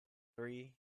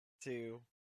3, 2,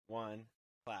 1,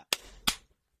 clap.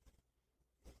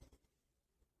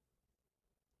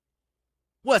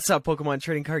 What's up, Pokemon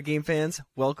trading card game fans?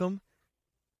 Welcome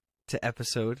to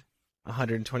episode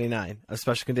 129 of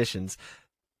Special Conditions,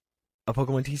 a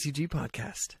Pokemon TCG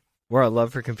podcast, where our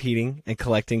love for competing and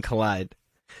collecting collide.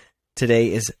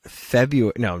 Today is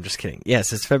February... No, I'm just kidding.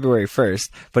 Yes, it's February 1st,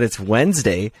 but it's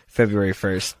Wednesday, February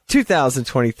 1st,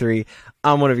 2023.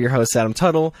 I'm one of your hosts, Adam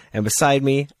Tuttle, and beside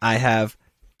me, I have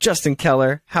Justin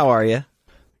Keller. How are you?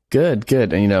 Good.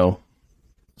 And, you know,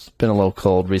 it's been a little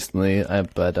cold recently,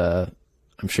 but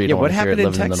I'm sure you don't want to hear it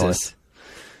living in the north.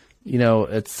 You know,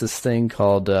 it's this thing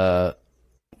called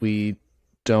we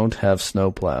don't have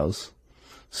snow plows.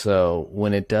 So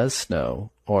when it does snow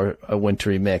or a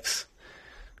wintry mix,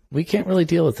 we can't really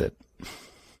deal with it.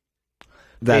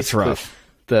 That's rough.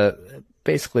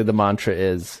 Basically, the mantra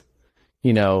is,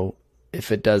 you know,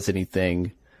 if it does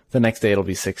anything, the next day it'll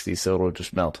be 60, so it'll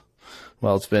just melt.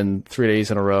 Well, it's been 3 days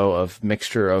in a row of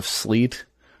mixture of sleet,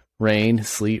 rain,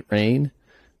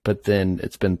 but then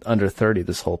it's been under 30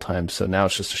 this whole time, so now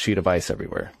it's just a sheet of ice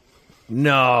everywhere.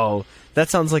 No, that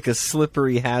sounds like a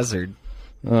slippery hazard.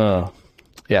 Yeah.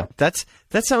 That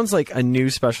sounds like a new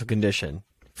special condition.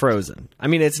 Frozen. I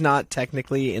mean, it's not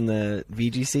technically in the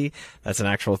VGC. That's an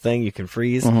actual thing. You can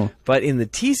freeze. Mm-hmm. But in the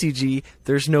TCG,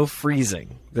 there's no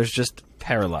freezing. There's just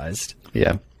paralyzed.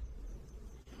 Yeah.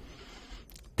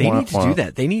 They need to do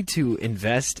that. They need to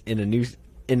invest in a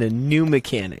new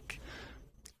mechanic.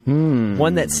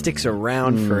 One that sticks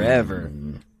around forever.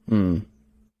 Well,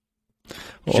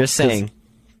 just saying.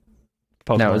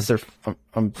 Pokemon. Now, is there...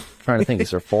 I'm trying to think. Is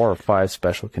there 4 or 5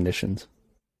 special conditions?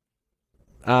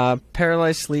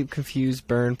 Paralyzed, sleep, confuse,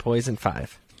 burn, poison,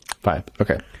 5. 5.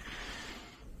 Okay.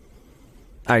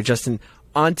 All right, Justin.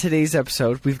 On today's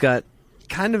episode, we've got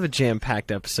kind of a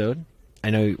jam-packed episode. I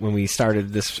know when we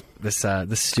started this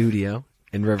studio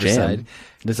in Riverside. Jam?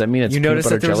 Does that mean it's you noticed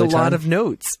that there was a time? lot of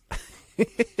notes?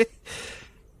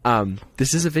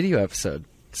 This is a video episode,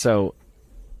 so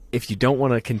if you don't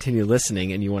want to continue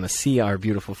listening and you want to see our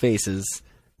beautiful faces,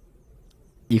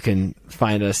 you can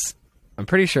find us, I'm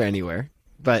pretty sure, anywhere.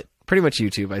 But pretty much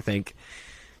YouTube, I think.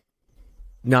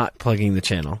 Not plugging the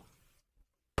channel.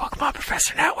 Pokemon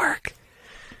Professor Network.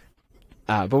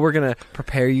 But we're going to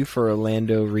prepare you for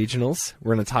Orlando Regionals.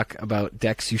 We're going to talk about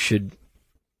decks you should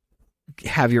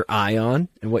have your eye on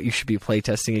and what you should be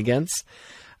playtesting against.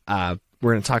 We're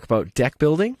going to talk about deck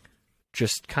building,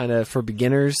 just kind of for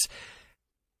beginners.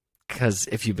 Because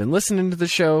if you've been listening to the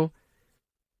show,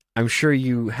 I'm sure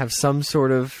you have some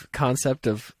sort of concept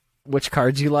of which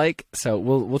cards you like, so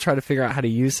we'll try to figure out how to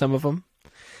use some of them,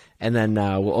 and then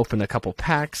we'll open a couple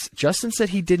packs. Justin said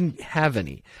he didn't have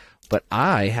any, but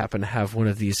I happen to have one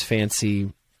of these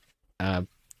fancy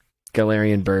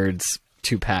Galarian Birds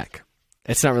 2-pack.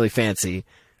 It's not really fancy,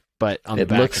 but on the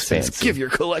back it says, fancy. Give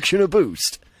your collection a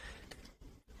boost.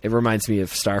 It reminds me of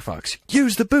Star Fox.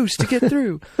 Use the boost to get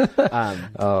through.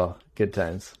 Oh, good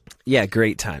times. Yeah,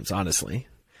 great times, honestly.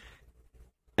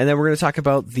 And then we're going to talk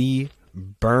about the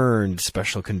burned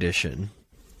special condition.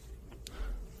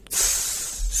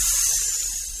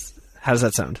 How does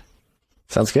that sound?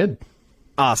 Sounds good.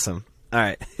 Awesome. All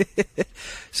right.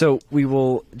 So we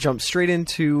will jump straight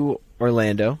into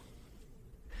Orlando.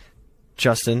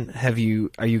 Justin, are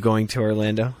you going to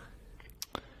Orlando?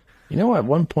 You know, at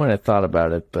one point I thought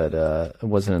about it, but it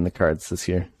wasn't in the cards this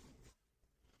year.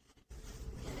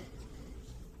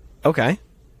 Okay.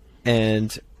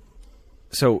 And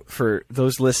so for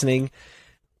those listening,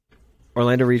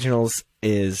 Orlando Regionals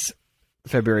is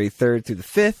February 3rd through the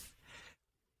 5th.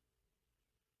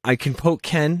 I can poke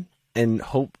Ken and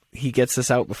hope he gets this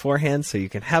out beforehand so you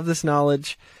can have this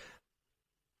knowledge.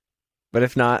 But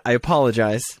if not, I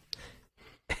apologize.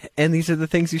 And these are the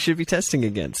things you should be testing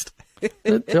against.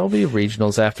 There'll be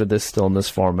regionals after this, still in this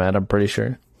format, I'm pretty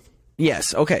sure.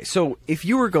 Yes. Okay. So if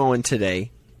you were going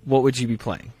today, what would you be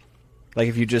playing? Like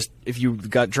if you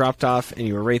got dropped off and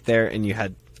you were right there and you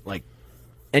had like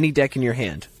any deck in your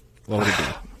hand, what would it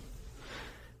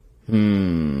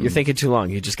be? You're thinking too long.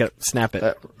 You just got to snap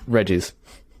it. Reggie's.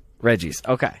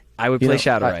 Okay. I would play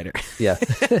Shadow Rider. Yeah.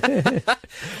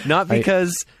 Not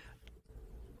because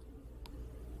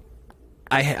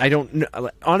I don't know.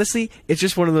 Honestly, it's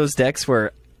just one of those decks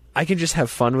where I can just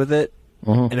have fun with it.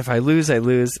 And if I lose, I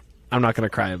lose. I'm not going to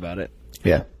cry about it.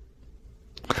 Yeah.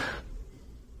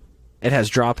 It has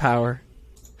draw power.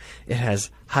 It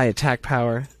has high attack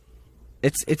power.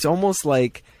 It's almost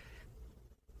like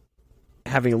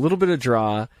having a little bit of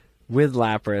draw with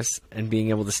Lapras and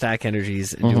being able to stack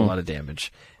energies and do a lot of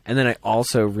damage. And then I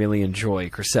also really enjoy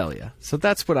Cresselia. So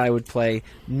that's what I would play.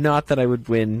 Not that I would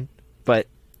win, but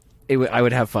I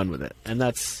would have fun with it, and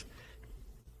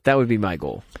that would be my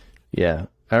goal. Yeah,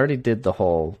 I already did the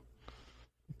whole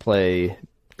play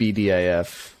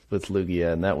BDIF with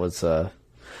Lugia, and that was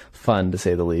fun to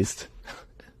say the least.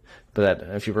 But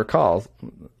if you recall,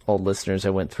 old listeners, I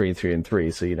went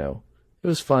 3-3-3, so it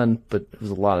was fun, but it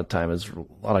was a lot of time. It was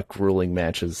a lot of grueling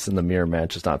matches, and the mirror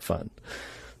match is not fun.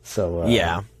 So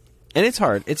yeah, and it's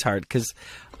hard. It's hard because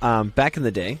back in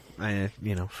the day,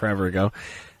 forever ago,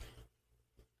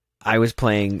 I was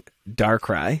playing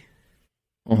Darkrai,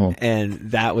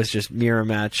 and that was just mirror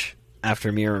match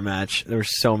after mirror match. There were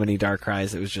so many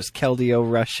Darkrai's. It was just Keldeo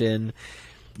rush in,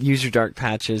 use your dark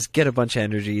patches, get a bunch of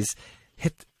energies,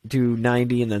 do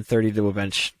 90 and then 30 to a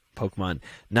bench Pokemon,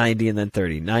 90 and then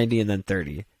 30, 90 and then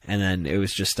 30. And then it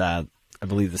was just, I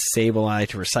believe, the Sableye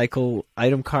to recycle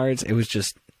item cards. It was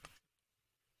just...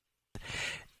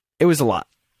 It was a lot.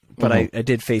 But I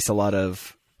did face a lot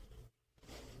of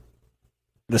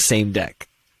the same deck,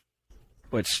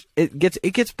 which it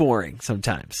gets boring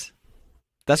sometimes.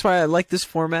 That's why I like this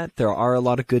format. There are a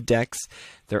lot of good decks.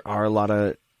 There are a lot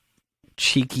of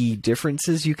cheeky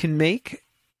differences you can make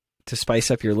to spice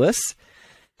up your lists,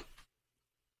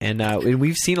 and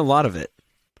we've seen a lot of it.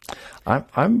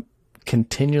 I'm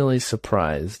continually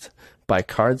surprised by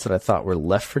cards that I thought were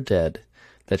left for dead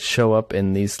that show up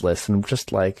in these lists, and I'm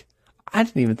just like, I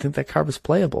didn't even think that card was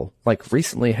playable. Like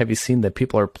recently, have you seen that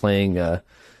people are playing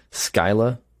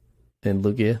Skyla in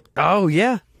Lugia? Oh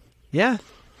yeah. I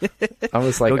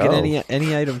was like, go get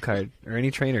any item card or any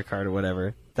trainer card or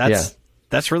whatever.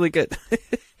 That's really good.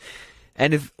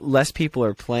 And if less people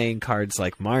are playing cards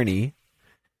like Marnie,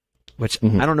 which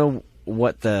I don't know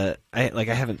what I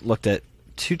haven't looked at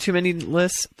too many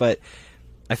lists, but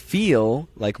I feel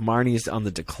like Marnie's on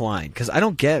the decline because I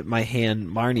don't get my hand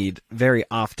Marnied very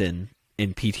often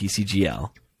in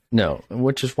PTCGL. No,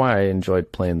 which is why I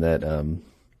enjoyed playing that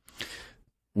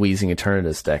Wheezing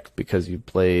Eternatus deck, because you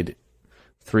played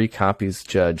 3 copies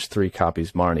Judge, 3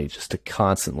 copies Marnie, just to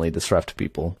constantly disrupt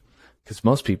people. Because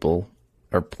most people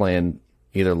are playing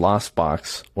either Lost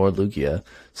Box or Lugia,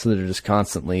 so they're just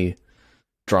constantly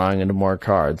drawing into more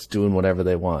cards, doing whatever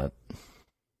they want.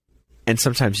 And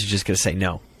sometimes you just got to say,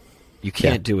 no, you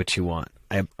can't do what you want.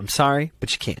 I'm sorry,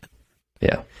 but you can't.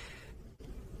 Yeah.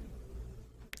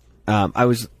 I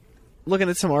was looking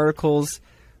at some articles,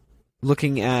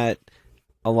 looking at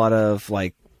a lot of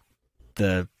like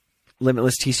the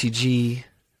Limitless TCG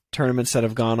tournaments that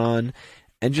have gone on,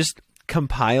 and just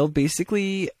compiled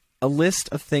basically a list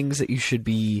of things that you should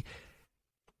be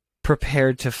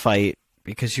prepared to fight,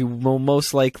 because you will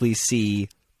most likely see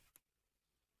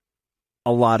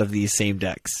a lot of these same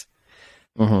decks.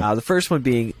 The first one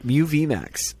being Mew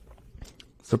VMAX.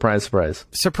 Surprise, surprise.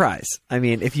 Surprise. I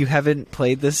mean, if you haven't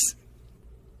played this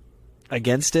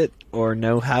against it or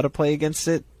know how to play against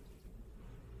it,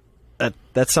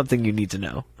 that's something you need to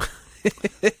know.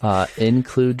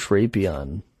 Include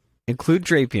Drapion. Include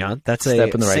Drapion. That's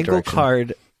a single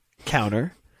card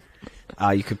counter.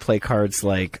 You could play cards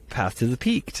like Path to the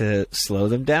Peak to slow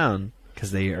them down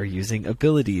because they are using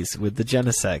abilities with the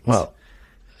Genesect. Well,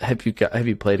 have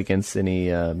you played against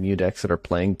any Mew decks that are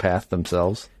playing Path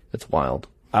themselves? It's wild.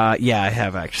 Yeah, I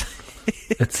have actually.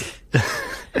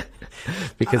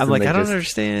 Because I'm like, I don't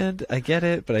understand. I get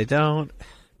it, but I don't.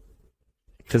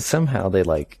 Because somehow they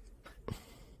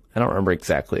I don't remember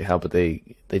exactly how, but they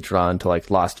draw into like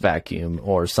Lost Vacuum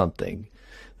or something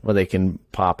where they can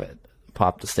pop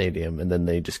the stadium, and then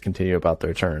they just continue about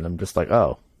their turn. I'm just like,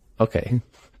 oh, okay.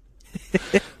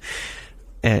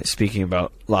 And speaking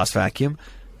about Lost Vacuum,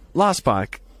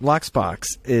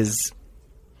 Loxbox is...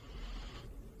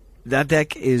 That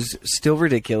deck is still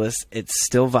ridiculous. It's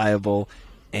still viable,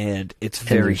 and it's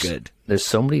very good. There's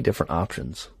so many different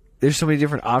options. There's so many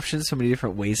different options, so many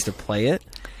different ways to play it.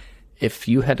 If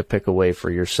you had to pick a way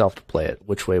for yourself to play it,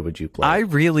 which way would you play it? I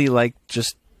really like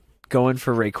just going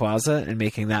for Rayquaza and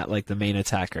making that like the main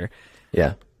attacker.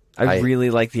 Yeah. I really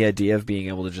like the idea of being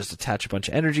able to just attach a bunch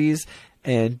of energies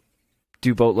and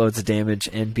do boatloads of damage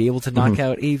and be able to knock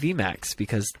out a VMAX,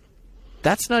 because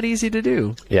that's not easy to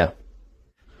do. Yeah.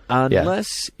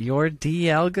 Unless you're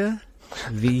Dialga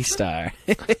V-Star.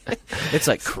 It's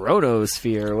like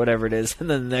Chronosphere or whatever it is, and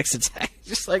then the next attack is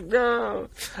just like, no.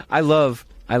 I love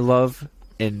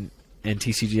in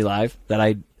TCG Live that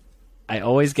I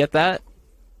always get that,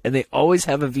 and they always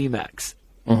have a VMAX.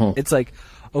 It's like,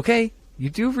 okay, you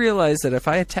do realize that if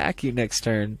I attack you next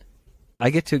turn, I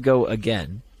get to go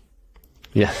again.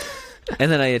 Yeah. And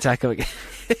then I attack them again.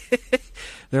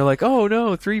 They're like, oh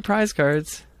no, 3 prize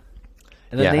cards.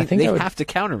 And then they have to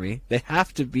counter me. They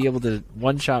have to be able to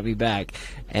one-shot me back.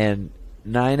 And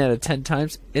 9 out of 10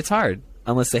 times, it's hard.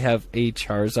 unless they have a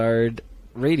Charizard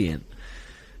Radiant,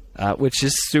 which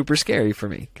is super scary for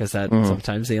me because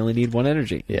sometimes they only need 1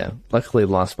 energy. Yeah, luckily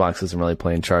Lost Box isn't really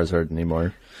playing Charizard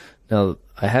anymore. Now,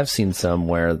 I have seen some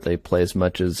where they play as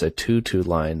much as a 2/2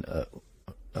 line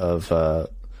of the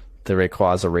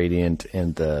Rayquaza Radiant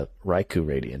and the Raikou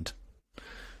Radiant,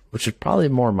 which is probably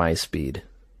more my speed.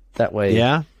 That way,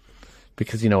 yeah,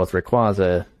 because with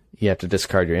Rayquaza, you have to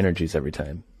discard your energies every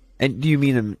time. And do you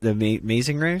mean the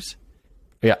Amazing Rares?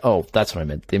 Yeah. Oh, that's what I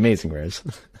meant. The Amazing Rares.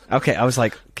 Okay, I was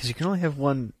like, because you can only have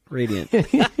 1 Radiant.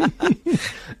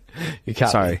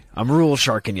 Sorry, I'm rule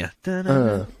sharking you.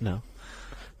 No.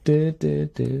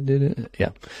 Yeah.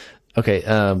 Okay.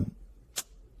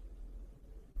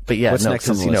 But yeah, what's next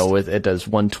because it does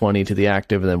 120 to the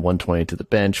active and then 120 to the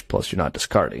bench. Plus, you're not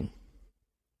discarding.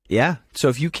 Yeah. So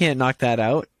if you can't knock that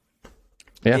out,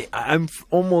 yeah, I'm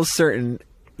almost certain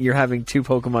you're having 2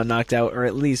 Pokemon knocked out, or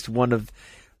at least one of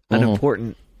an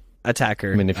important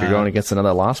attacker. I mean, if you're going against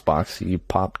another Lost Box, you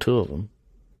pop 2 of them,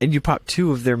 and you pop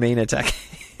 2 of their main attack.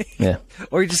 Yeah.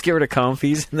 Or you just get rid of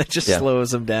Comfies, and that just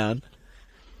slows them down.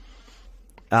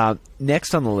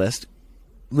 Next on the list,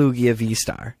 Lugia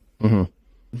V-Star. Mm-hmm.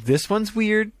 This one's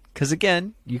weird because,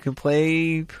 again, you can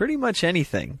play pretty much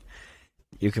anything.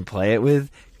 You can play it with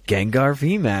Gengar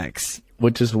VMAX.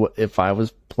 Which is what, if I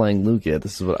was playing Lugia,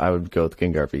 this is what I would go with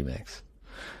Gengar VMAX.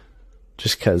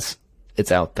 Just because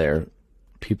it's out there.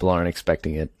 People aren't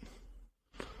expecting it.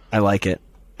 I like it.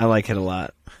 I like it a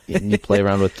lot. And you play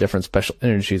around with different special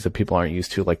energies that people aren't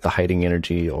used to, like the hiding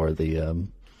energy or the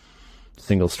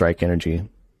single strike energy.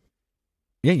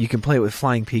 Yeah, you can play it with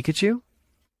Flying Pikachu.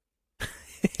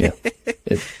 Yeah.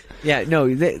 Yeah, no,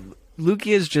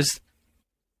 Lugia is just...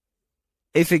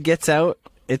 If it gets out,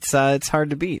 it's hard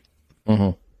to beat.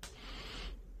 Mm-hmm.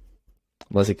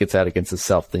 Unless it gets out against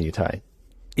itself, then you tie.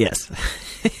 Yes.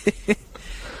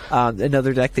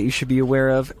 Another deck that you should be aware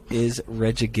of is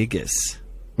Regigigas.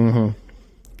 Mm-hmm.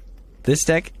 This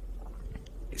deck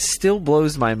still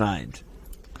blows my mind.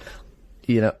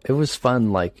 It was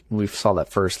fun, like, we saw that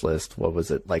first list, what was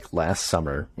it, like last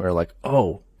summer, where like,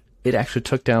 oh, it actually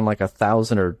took down like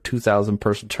 1,000 or 2,000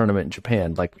 person tournament in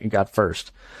Japan, like, it got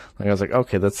first. Like, I was like,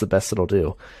 okay, that's the best it'll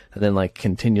do. And then, like,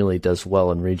 continually does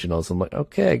well in regionals. I'm like,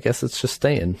 okay, I guess it's just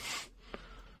staying.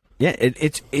 Yeah,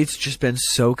 it's just been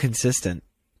so consistent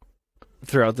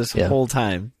throughout this whole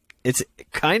time. It's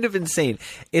kind of insane.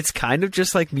 It's kind of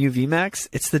just like Mew VMAX.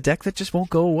 It's the deck that just won't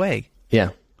go away. Yeah.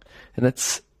 And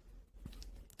it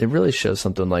really shows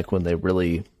something like when they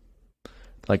really,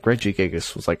 like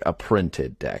Regigigas was like a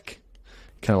printed deck.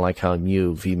 Kind of like how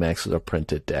Mew VMAX was a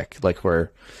printed deck. Like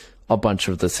where a bunch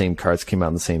of the same cards came out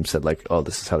in the same set, like, oh,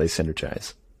 this is how they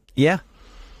synergize. Yeah.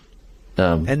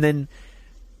 And then,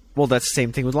 well, that's the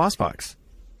same thing with Lost Box.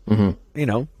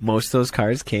 Mm-hmm. Most of those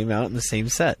cards came out in the same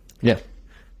set. Yeah.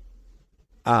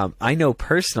 I know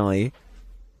personally,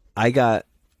 I got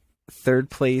 3rd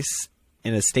place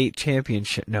in a state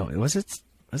championship. No, was it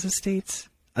states?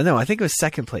 No, I think it was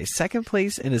 2nd place. 2nd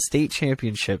place in a state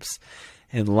championships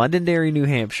in Londonderry, New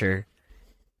Hampshire,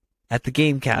 at the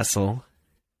Game Castle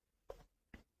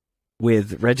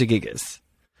with Regigigas.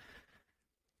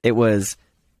 It was,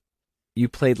 you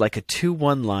played like a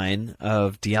 2-1 line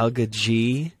of Dialga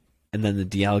G, and then the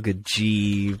Dialga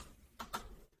G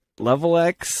level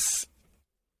X.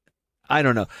 I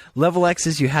don't know. Level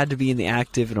X's, you had to be in the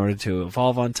active in order to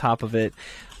evolve on top of it.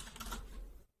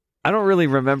 I don't really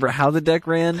remember how the deck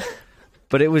ran,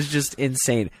 but it was just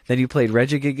insane. Then you played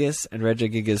Regigigas and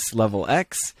Regigigas level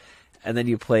X, and then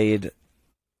you played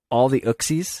all the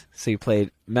Uxies. So you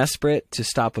played Mesprit to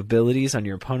stop abilities on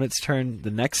your opponent's turn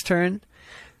the next turn.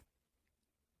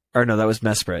 Or no, that was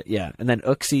Mesprit, yeah. And then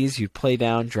Uxies, you play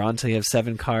down, draw until you have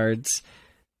 7 cards,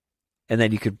 and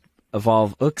then you could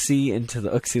evolve Uxie into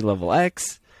the Uxie level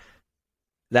X.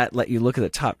 That let you look at the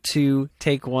top 2,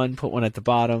 take 1, put 1 at the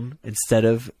bottom instead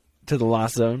of to the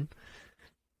Lost Zone.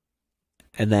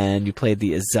 And then you played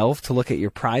the Azelf to look at your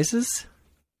prizes.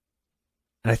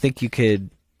 And I think you could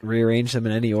rearrange them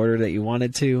in any order that you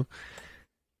wanted to.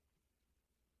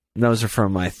 And those are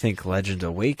from, I think, Legend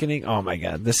Awakening. Oh my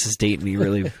god, this is dating me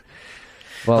really.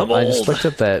 Well, I just looked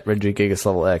up that Regigigas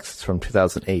level X. It's from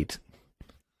 2008.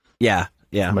 Yeah.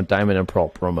 Yeah, I'm a Diamond and Pearl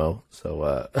promo,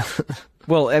 so...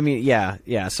 Well, I mean,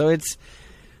 yeah. So it's...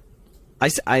 I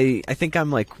think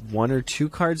I'm like 1 or 2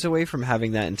 cards away from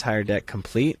having that entire deck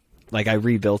complete. Like, I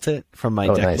rebuilt it from my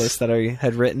deck list that I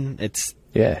had written. It's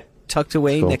tucked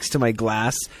away next to my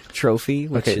glass trophy,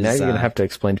 which is... now you're going to have to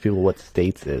explain to people what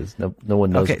States is. No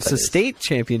one knows what that is. Okay, so state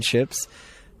championships,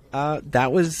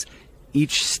 that was...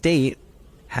 Each state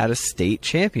had a state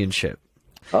championship.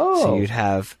 Oh. So you'd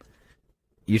have...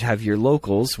 you'd have your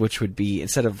locals, which would be,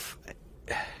 instead of,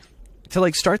 to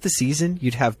like start the season,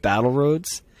 you'd have battle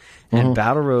roads, and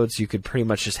battle roads you could pretty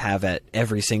much just have at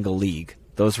every single league.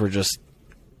 Those were just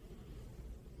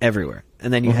everywhere.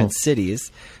 And then you had cities,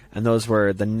 and those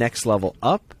were the next level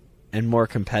up and more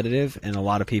competitive, and a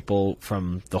lot of people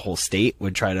from the whole state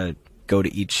would try to go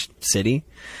to each city.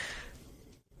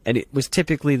 And it was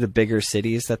typically the bigger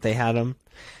cities that they had them.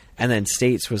 And then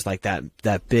states was like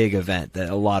that big event that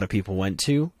a lot of people went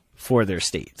to for their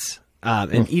states.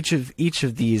 And each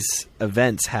of these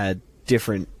events had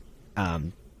different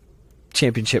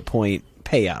championship point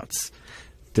payouts,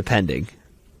 depending.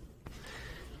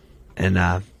 And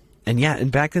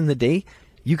back in the day,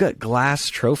 you got glass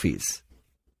trophies.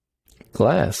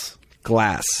 Glass.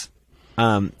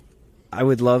 I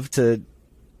would love to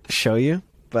show you,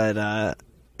 but I'd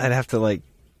have to like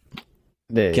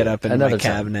get up in my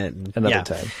cabinet. Another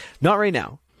time. Not right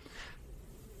now.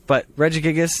 But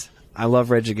Regigigas, I love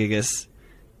Regigigas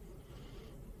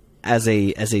as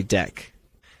a deck.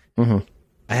 I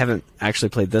haven't actually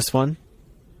played this one.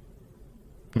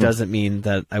 Doesn't mean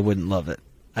that I wouldn't love it.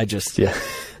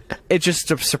 It just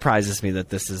surprises me that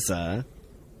this is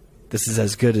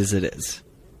as good as it is.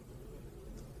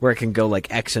 Where it can go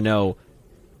like X and O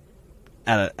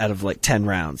out of like 10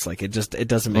 rounds. Like it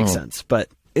doesn't make sense, but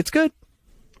it's good.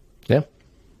 Yeah.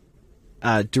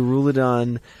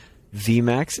 Duraludon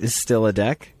VMAX is still a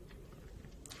deck.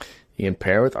 You can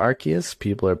pair with Arceus.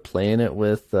 People are playing it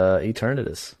with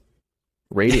Eternatus.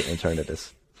 Radiant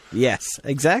Eternatus. Yes,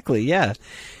 exactly. Yeah.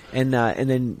 And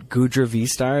then Gudra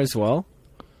V-Star as well.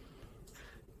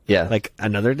 Yeah. Like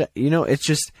another deck. It's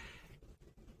just,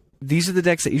 these are the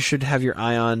decks that you should have your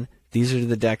eye on. These are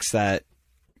the decks that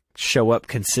show up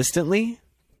consistently.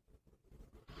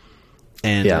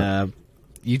 And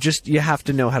you have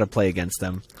to know how to play against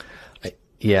them.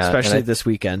 Especially this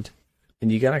weekend.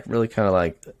 And you gotta really kind of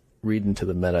like read into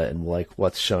the meta and like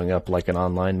what's showing up like in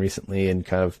online recently and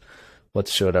kind of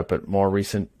what's showed up at more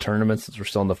recent tournaments since we're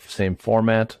still in the same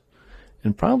format,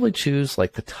 and probably choose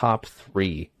like the top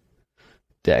 3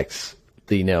 decks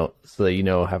that so that you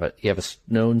have a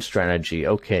known strategy.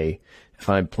 Okay, if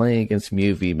I'm playing against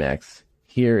Mew VMAX,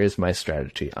 here is my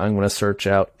strategy. I'm going to search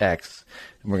out X,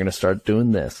 and we're going to start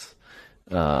doing this.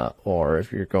 Or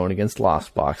if you're going against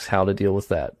Lost Box, how to deal with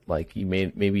that. Like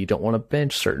maybe you don't want to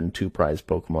bench certain 2-prize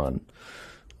Pokemon.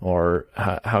 Or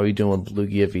how are you doing with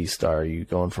Lugia V-Star? Are you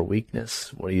going for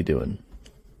weakness? What are you doing?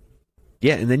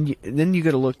 Yeah, and then you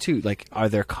got to look too. Like, are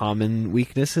there common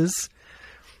weaknesses?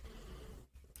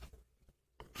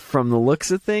 From the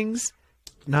looks of things,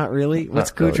 not really.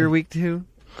 What's Gudra weak to?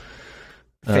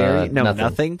 Fairy? No,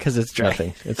 nothing, because it's dragon.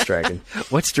 Nothing. It's dragon.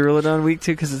 What's Duraludon weak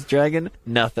to, because it's dragon?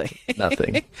 Nothing.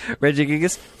 Nothing.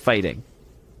 Regigigas, fighting.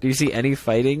 Do you see any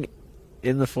fighting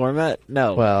in the format?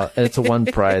 No. Well, and it's a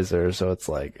 1-prizer, so it's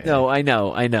like... No, I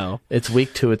know. It's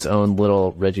weak to its own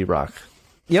little Regirock.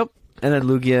 Yep. And then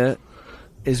Lugia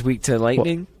is weak to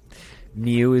lightning.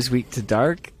 Mew is weak to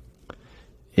dark.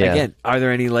 Yeah. Again, are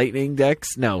there any lightning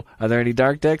decks? No. Are there any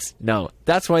dark decks? No.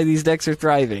 That's why these decks are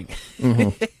thriving.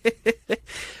 And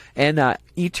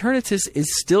Eternatus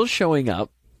is still showing up.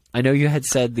 I know you had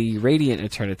said the Radiant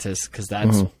Eternatus, because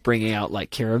that's bringing out like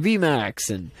Kira VMAX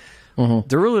and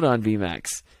Duraludon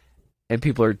VMAX. And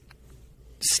people are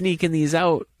sneaking these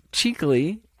out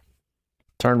cheekily.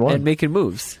 Turn 1. And making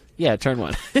moves. Yeah, turn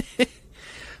 1.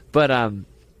 But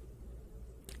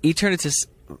Eternatus,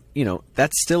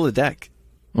 that's still a deck.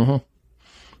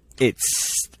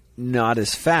 It's not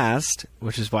as fast,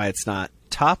 which is why it's not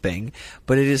topping,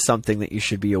 but it is something that you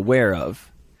should be aware of.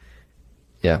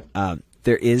 Yeah.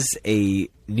 There is a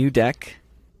new deck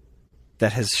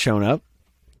that has shown up.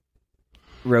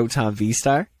 Rotom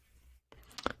V-Star.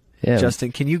 Yeah.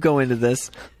 Justin, can you go into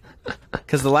this?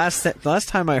 Because the last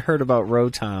time I heard about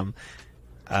Rotom,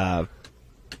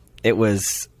 it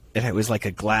was like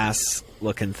a glass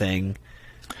looking thing.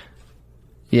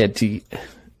 Yeah. Do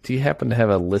you happen to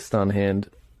have a list on hand?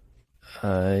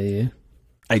 I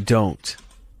don't.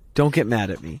 Don't get mad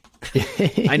at me.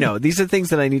 I know. These are things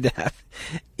that I need to have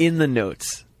in the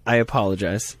notes. I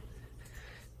apologize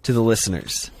to the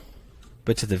listeners.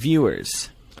 But to the viewers...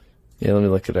 Yeah, let me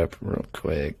look it up real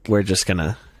quick. We're just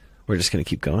gonna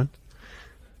keep going.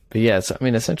 But yeah, so, I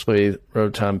mean, essentially,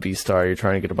 Rotom V-Star, you're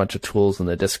trying to get a bunch of tools in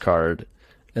the discard,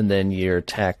 and then your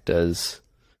attack does...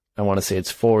 I want to say it's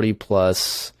 40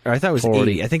 plus... Or I thought it was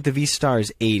 40. 80. I think the V-Star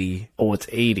is 80. Oh, it's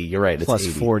 80. You're right. It's plus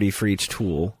 80. 40 for each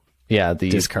tool. Yeah,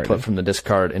 you put from the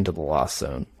discard into the lost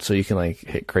zone. So you can, like,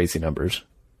 hit crazy numbers.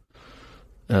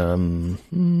 And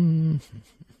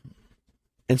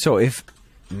so if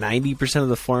 90% of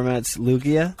the format's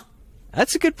Lugia,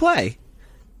 that's a good play.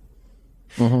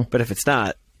 But if it's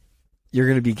not, you're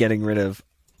going to be getting rid of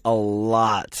a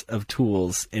lot of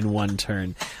tools in one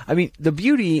turn. I mean, the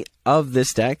beauty of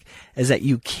this deck is that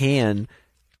you can,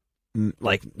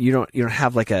 like, you don't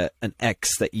have like an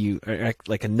X that you, or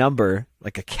like a number,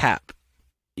 like a cap.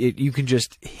 You can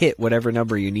just hit whatever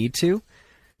number you need to.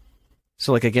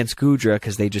 So like against Goodra,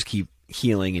 because they just keep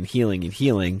healing and healing and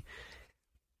healing,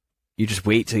 you just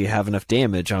wait till you have enough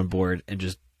damage on board and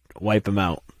just wipe them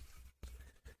out.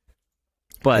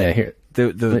 But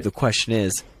the question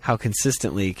is, how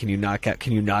consistently can you knock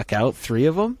out 3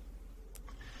 of them?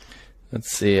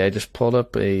 Let's see. I just pulled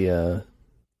up a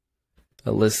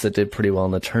list that did pretty well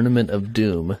in the Tournament of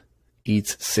Doom.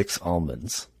 Eats 6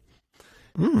 almonds.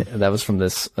 And that was from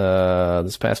this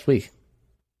past week,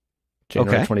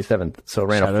 January 27th. So it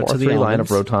ran a 4/3 line of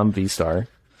Rotom V-Star, a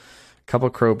couple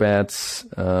Crobats,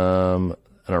 an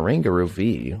Oranguru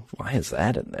V. Why is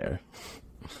that in there?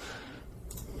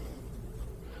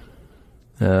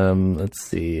 Let's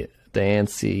see,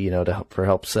 Diancie, for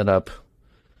help set up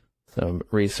some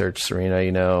research, Serena,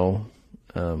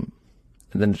 and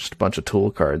then just a bunch of tool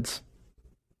cards.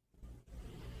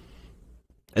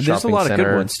 And there's a lot of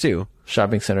good ones too.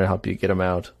 Shopping center to help you get them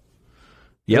out.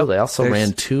 Yeah, they also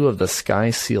ran 2 of the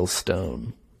Sky Seal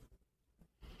Stone.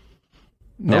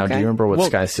 Now, do you remember what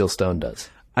Sky Seal Stone does?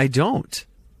 I don't.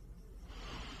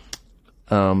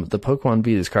 The Pokemon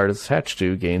V this card is attached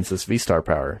to gains this V-Star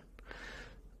power.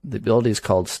 The ability is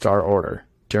called Star Order.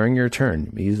 During your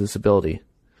turn, you use this ability.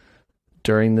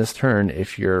 During this turn,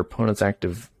 if your opponent's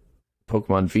active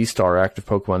Pokemon V-Star or active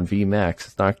Pokemon V Max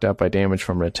is knocked out by damage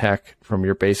from an attack from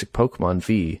your basic Pokemon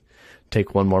V,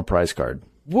 take 1 more prize card.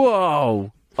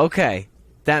 Whoa! Okay.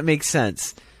 That makes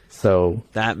sense. So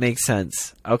that makes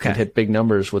sense. Okay. You can hit big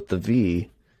numbers with the V.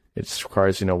 It just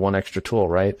requires, 1 extra tool,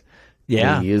 right?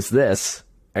 Yeah. And you use this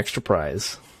extra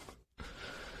prize.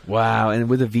 Wow. And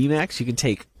with a V Max, you can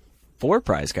take 4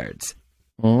 prize cards.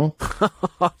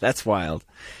 That's wild.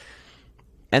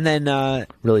 And then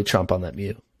really chomp on that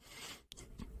Mew.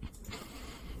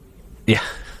 Yeah.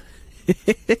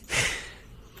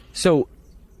 So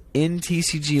in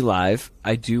TCG Live,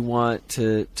 I do want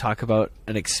to talk about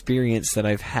an experience that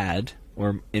I've had,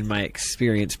 or in my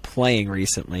experience playing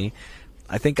recently.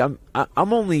 I think I'm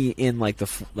only in like the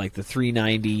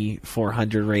 390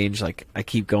 400 range. Like I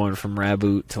keep going from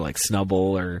Raboot to like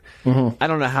Snubble, or I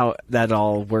don't know how that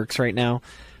all works right now.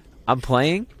 I'm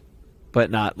playing,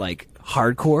 but not like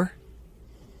hardcore.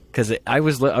 Because I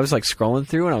was like scrolling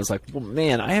through and I was like, well,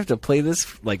 man, I have to play this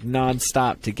like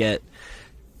nonstop to get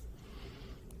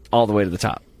all the way to the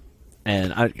top.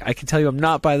 And I can tell you I'm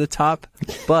not by the top,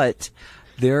 but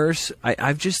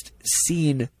I've just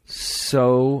seen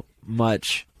so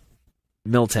much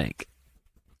Miltank.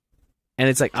 And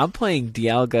it's like I'm playing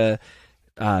Dialga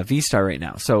V-Star right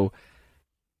now. So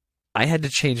I had to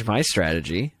change my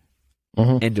strategy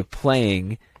into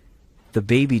playing the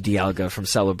baby Dialga from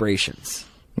Celebrations.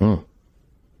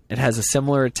 It has a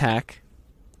similar attack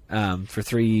for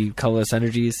 3 colorless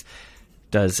energies.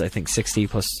 Does, I think, 60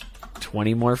 plus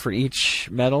 20 more for each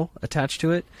metal attached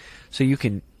to it. So you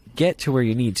can get to where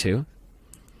you need to.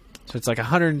 So it's like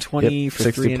 120 for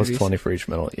 60 3 plus energies. 20 for each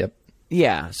metal, yep.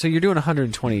 Yeah, so you're doing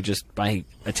 120 just by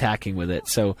attacking with it.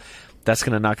 So that's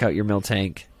going to knock out your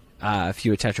Miltank. If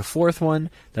you attach a 4th one,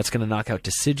 that's going to knock out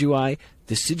Decidueye.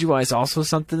 Decidueye is also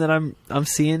something that I'm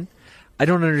seeing. I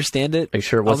don't understand it. Are you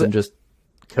sure it wasn't just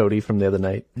Cody from the other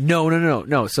night?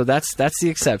 No. So that's the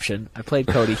exception. I played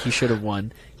Cody. He should have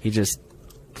won. He just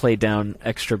played down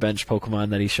extra bench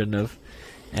Pokemon that he shouldn't have,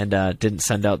 and didn't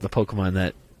send out the Pokemon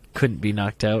that couldn't be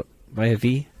knocked out by a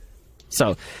V.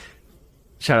 So,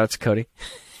 shout out to Cody.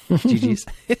 GG's.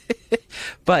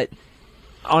 But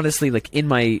honestly, like in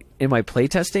my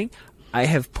playtesting, I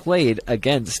have played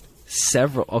against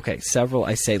several,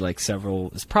 I say like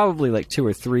several, it's probably like 2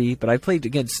 or 3, but I played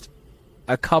against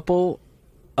a couple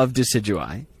of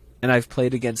Decidueye, and I've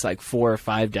played against like 4 or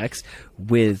 5 decks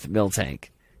with Miltank.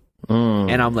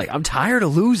 And I'm like, I'm tired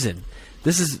of losing.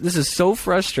 This is so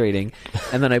frustrating.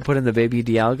 And then I put in the baby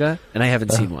Dialga, and I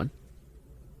haven't seen one.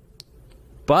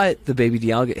 But the baby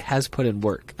Dialga has put in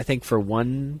work. I think for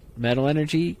 1 metal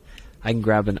energy, I can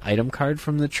grab an item card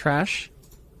from the trash,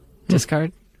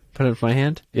 discard, put it in my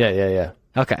hand. Yeah.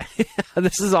 Okay.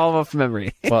 This is all off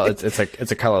memory. Well, it's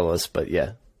a colorless, but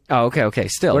yeah. Oh, okay.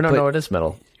 Still. No, it is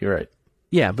metal. You're right.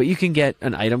 Yeah, but you can get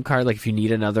an item card, like if you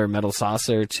need another metal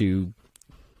saucer to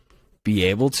be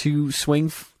able to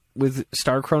swing with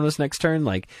Star Chronos next turn,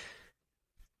 like,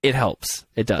 it helps.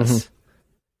 It does.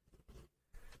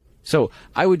 So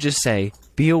I would just say,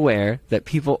 be aware that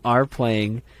people are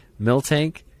playing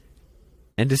Miltank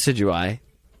and Decidueye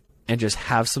and just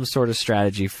have some sort of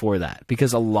strategy for that.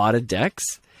 Because a lot of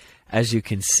decks, as you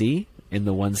can see in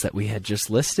the ones that we had just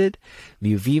listed,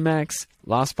 Mew VMAX,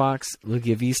 Lost Box,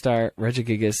 Lugia V-Star,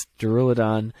 Regigigas,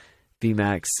 Duraludon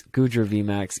VMAX, Goodra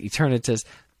VMAX, Eternatus,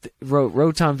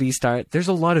 Rotom V-Star, there's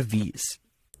a lot of Vs.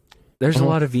 There's a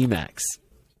lot of VMAX.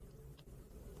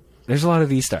 There's a lot of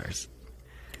V-Stars.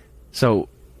 So,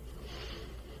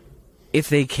 if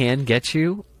they can get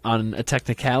you on a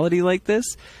technicality like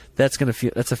this, that's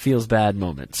a feels bad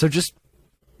moment. So just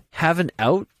have an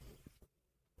out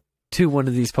to one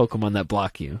of these Pokemon that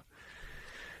block you.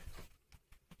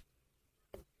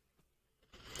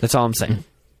 That's all I'm saying.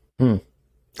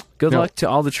 Good luck to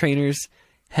all the trainers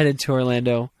headed to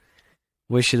Orlando.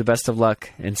 Wish you the best of luck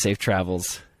and safe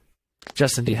travels.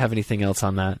 Justin, do you have anything else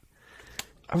on that?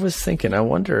 I was thinking, I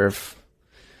wonder if,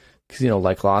 because,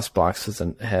 like Lost Box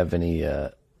doesn't have any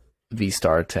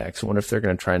V-Star attacks. I wonder if they're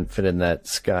going to try and fit in that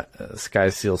Sky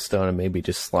Seal Stone and maybe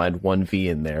just slide one V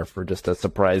in there for just a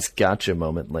surprise gotcha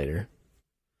moment later.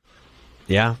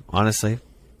 Yeah, honestly.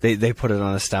 They put it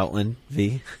on a Stoutland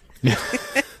V.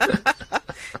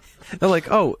 They're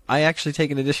like, oh, I actually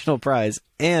take an additional prize,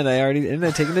 and I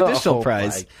take an additional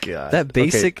prize. My God. That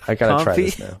basic I gotta try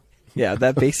this now. Yeah,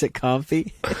 that basic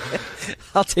Comfy.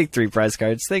 I'll take 3 prize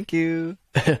cards. Thank you.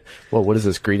 Well, what is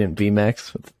this? Greedent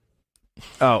VMAX?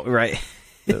 Oh, right.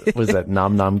 Was that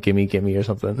Nom Nom Gimme Gimme or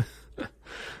something?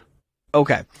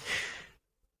 Okay.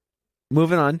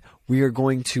 Moving on, we are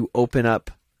going to open up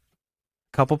a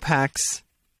couple packs.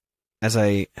 As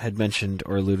I had mentioned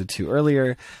or alluded to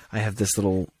earlier, I have this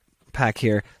little pack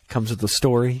here. Comes with a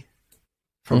story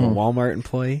from a Walmart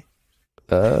employee.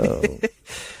 Oh.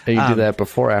 And you do that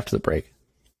before or after the break?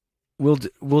 We'll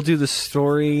do the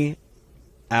story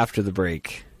after the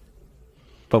break,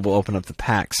 but we'll open up the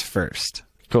packs first.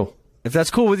 Cool. If that's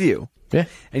cool with you. Yeah.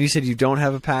 And you said you don't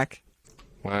have a pack?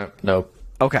 No.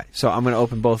 Okay, so I'm going to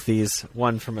open both these,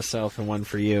 one for myself and one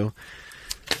for you,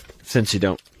 since you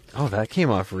don't. Oh, that came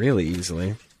off really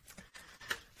easily.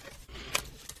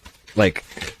 Like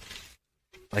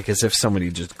as if somebody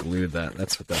just glued that.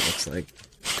 That's what that looks like.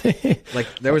 Like,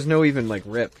 there was no even,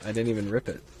 rip. I didn't even rip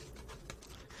it.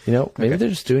 Maybe they're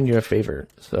just doing you a favor,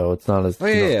 so it's not as... Oh,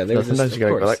 yeah. They were sometimes just, you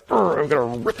gotta go like, I'm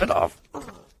gonna rip it off.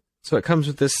 So it comes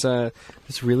with this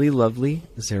really lovely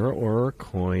Zeraora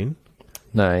coin.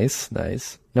 Nice.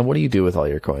 Now, what do you do with all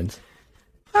your coins?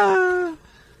 I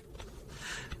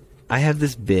have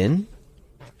this bin.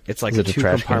 It's like a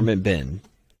 2-compartment bin.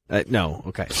 No,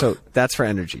 okay. So that's for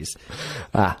energies.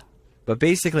 But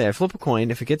basically, I flip a coin.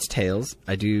 If it gets tails,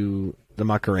 I do the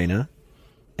Macarena.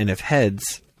 And if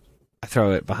heads, I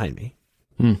throw it behind me.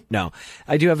 No.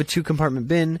 I do have a 2-compartment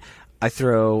bin. I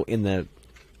throw in the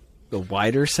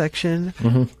wider section.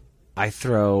 I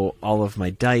throw all of my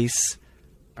dice.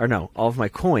 Or no, all of my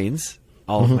coins.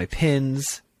 All of my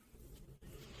pins.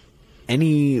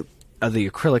 Any of the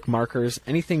acrylic markers.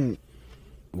 Anything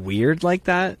weird like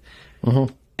that.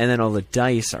 And then all the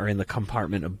dice are in the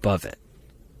compartment above it.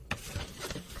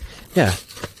 Yeah.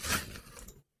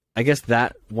 I guess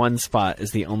that one spot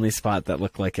is the only spot that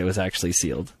looked like it was actually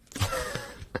sealed.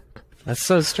 That's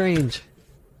so strange.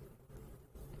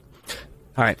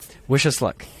 All right. Wish us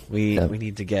luck. We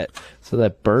need to get... So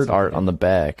that bird art on the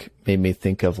back made me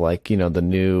think of, the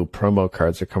new promo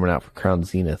cards are coming out for Crown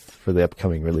Zenith for the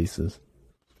upcoming releases.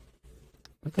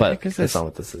 But that's not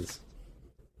what this is.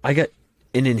 I got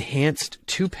an enhanced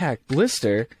 2-pack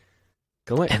blister...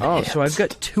 so I've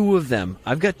got 2 of them.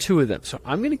 So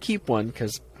I'm going to keep one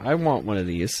because I want one of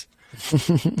these.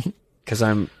 Because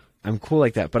I'm cool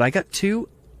like that. But I got 2,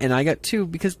 and I got 2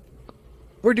 because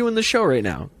we're doing the show right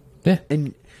now. Yeah.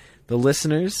 And the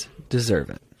listeners deserve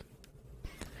it.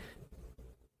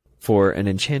 For an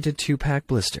enchanted 2-pack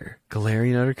blister,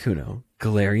 Galarian Articuno,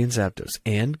 Galarian Zapdos,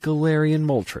 and Galarian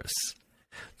Moltres,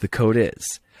 the code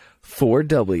is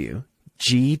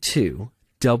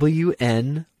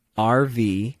 4WG2WN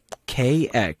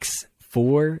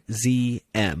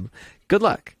RVKX4ZM. Good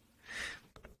luck.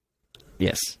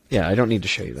 Yes. Yeah, I don't need to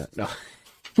show you that. No.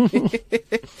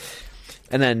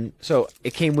 And then, so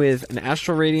it came with an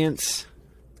Astral Radiance.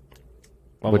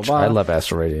 Which I love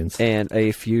Astral Radiance. And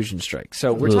a Fusion Strike.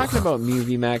 So we're talking about Mew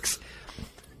VMAX.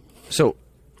 So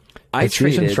I Has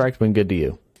traded... Fusion Strike been good to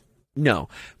you? No.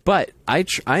 But I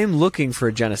am looking for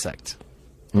a Genesect.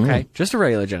 Okay? Just a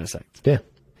regular Genesect. Yeah.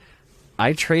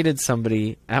 I traded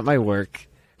somebody at my work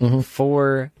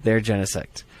for their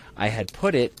Genesect. I had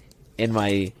put it in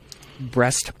my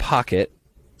breast pocket,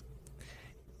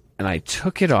 and I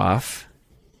took it off,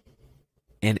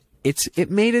 and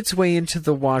it made its way into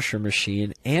the washer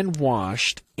machine and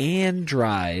washed and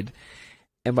dried,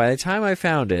 and by the time I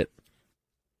found it,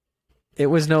 It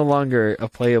was no longer a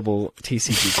playable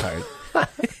TCG card.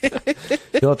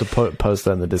 You'll have to post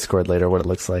that in the Discord later what it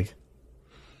looks like.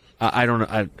 I don't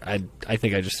know. I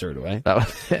think I just threw it away. Oh,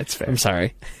 that's fair. I'm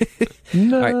sorry.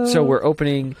 No. All right, so we're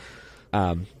opening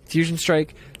Fusion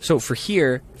Strike. So for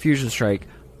here, Fusion Strike,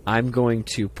 I'm going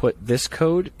to put this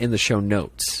code in the show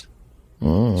notes.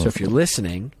 So if you're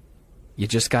listening, you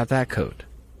just got that code.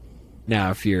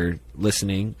 Now, if you're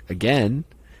listening again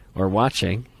or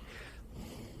watching,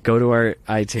 go to our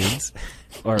iTunes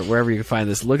or wherever you can find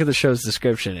this. Look at the show's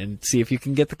description and see if you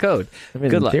can get the code. I mean,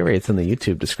 Good luck. In theory, it's in the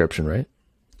YouTube description, right?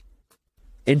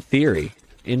 In theory.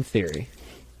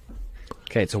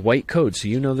 Okay, it's a white code, so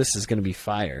you know this is going to be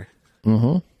fire.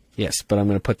 Mm-hmm. Yes, but I'm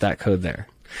going to put that code there.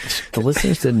 The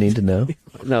listeners didn't need to know.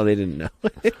 No, they didn't know.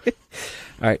 All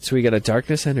right, so we got a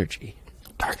Darkness Energy.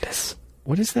 Darkness.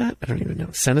 What is that? I don't even know.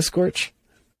 Centiskorch?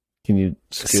 Can you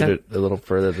scoot it a little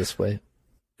further this way?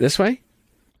 This way?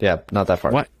 Yeah, not that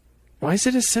far. What? Why is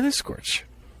it a Centiskorch?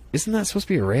 Isn't that supposed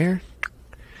to be a rare?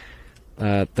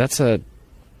 That's a...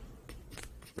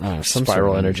 some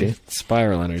Spiral energy.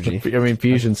 Spiral energy. I mean,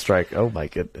 Fusion Strike. Oh my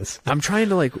goodness. I'm trying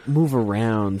to like move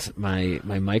around my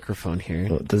microphone here.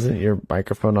 Well, doesn't your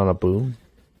microphone on a boom?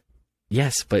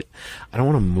 Yes, but I don't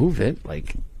want to move it.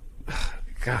 Like,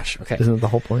 gosh, okay. Isn't that the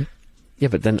whole point? Yeah,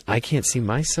 but then I can't see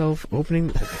myself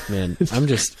opening. Man, I'll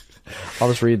just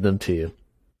read them to you.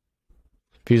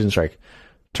 Fusion Strike.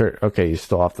 Okay, you're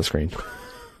still off the screen.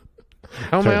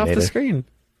 How am I off the screen?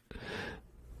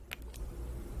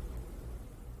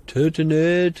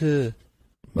 Turtonator.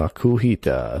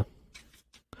 Makuhita.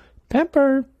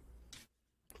 Pepper.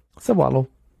 Sawaddle.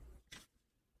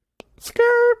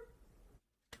 Skirp.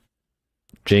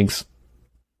 Jinx.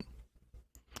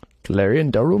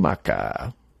 Galarian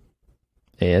Darumaka.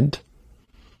 And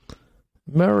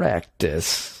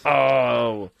Maractus.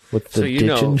 Oh. With the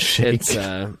ditch and shake. It's,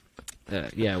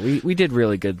 yeah, we did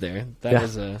really good there. That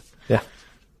was a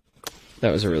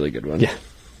really good one. Yeah.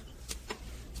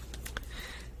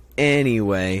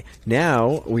 Anyway,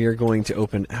 now we are going to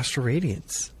open Astral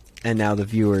Radiance. And now the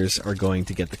viewers are going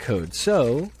to get the code.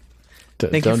 So,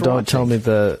 don't tell me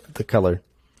the color.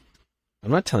 I'm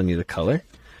not telling you the color.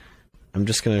 I'm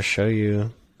just going to show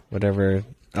you whatever...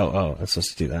 Oh, I'm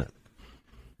supposed to do that.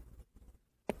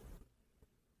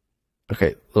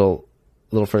 Okay, little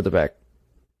further back.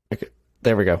 Okay,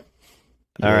 there we go.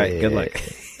 All right, good luck.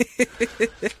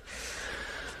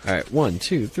 All right, 1,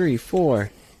 2, 3,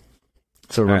 4.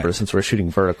 So remember, since we're shooting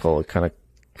vertical, it kind of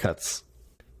cuts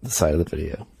the side of the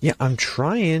video. Yeah, I'm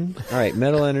trying. All right,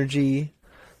 Metal Energy.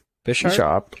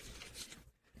 Bishop.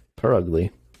 Per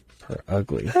ugly.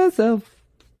 As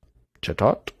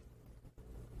Chatot.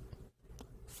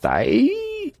 Thai.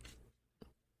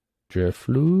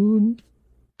 Drifloon.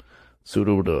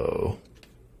 Surudo.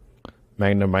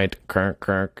 Magnemite.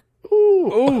 Kirk.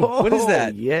 Ooh, what is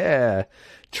that? Yeah.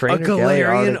 Trainer, a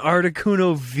Galarian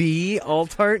Articuno V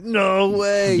Altart? No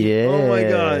way. Yeah. Oh my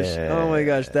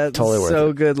gosh. That's totally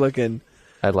so good looking.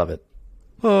 I love it.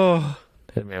 Oh.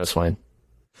 Hit me with swine.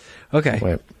 Okay.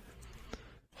 Wait.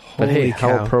 But hey,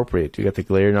 how appropriate. You got the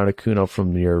Galarian Articuno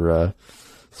from your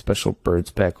special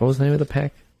birds pack. What was the name of the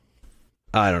pack?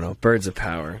 I don't know. Birds of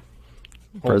Power.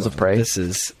 Birds of Prey. This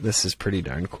is pretty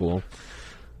darn cool.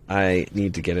 I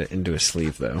need to get it into a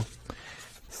sleeve though.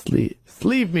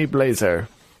 Sleeve me, Blazer.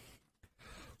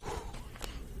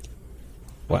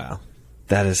 Wow.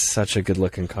 That is such a good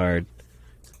looking card.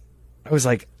 I was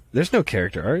like, there's no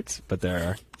character arts, but there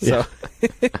are. So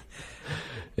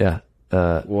yeah.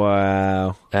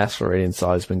 Wow. Astral Radiance has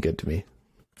always been good to me.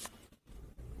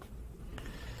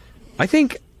 I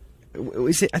think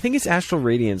it's Astral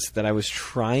Radiance that I was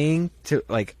trying to,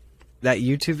 like, that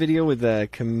YouTube video with the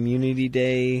Community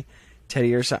Day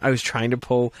Teddy Ursa. I was trying to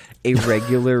pull a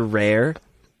regular rare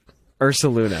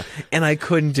Ursaluna, and I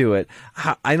couldn't do it.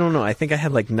 I don't know. I think I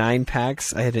had like 9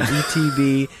 packs. I had an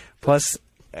ETB plus.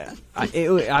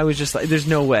 I was just like, there's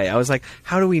no way. I was like,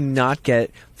 how do we not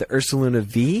get the Ursaluna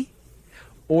V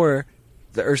or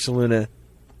the Ursaluna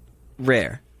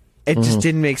rare? It just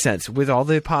didn't make sense with all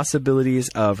the possibilities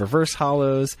of reverse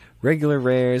hollows, regular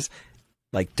rares,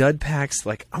 like dud packs.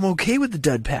 Like, I'm okay with the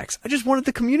dud packs. I just wanted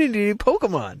the community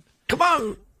Pokemon. Come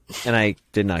on! And I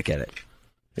did not get it.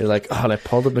 You're like, oh, and I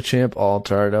pulled up a champ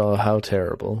Altart. Oh, how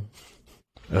terrible.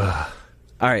 Ugh.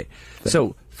 All right.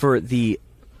 So for the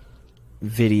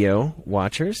video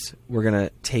watchers, we're going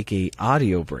to take a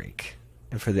audio break.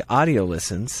 And for the audio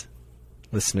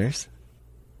listeners,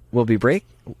 we'll be break.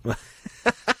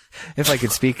 If I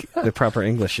could speak the proper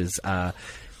Englishes.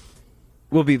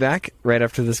 We'll be back right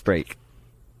after this break.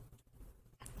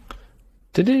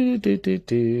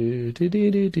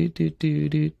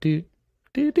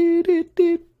 Do do do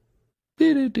do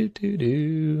do do do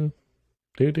do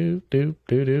do do do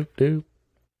do do do.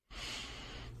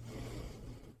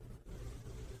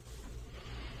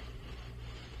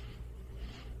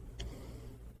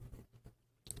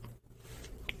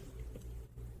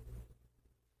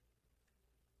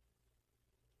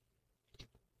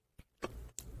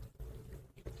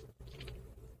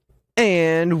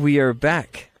 And we are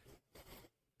back.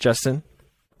 Justin,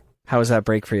 how was that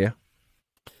break for you?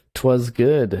 'Twas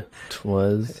good.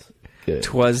 'Twas good.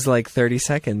 'Twas like 30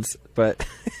 seconds, but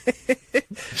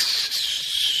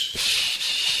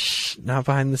not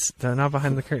behind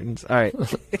the curtains. All right.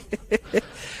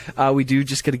 We do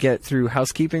just got to get through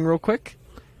housekeeping real quick.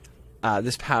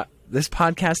 This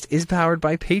podcast is powered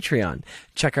by Patreon.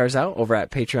 Check ours out over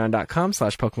at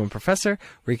patreon.com/PokemonProfessor,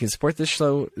 where you can support this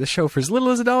show for as little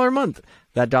as $1 a month.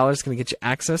 That $1 is going to get you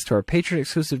access to our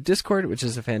Patreon-exclusive Discord, which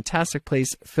is a fantastic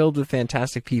place filled with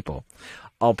fantastic people.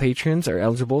 All patrons are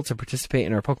eligible to participate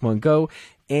in our Pokemon Go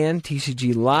and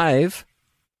TCG live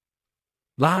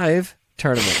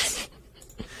tournaments.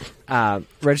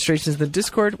 Registrations in the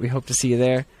Discord. We hope to see you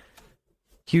there.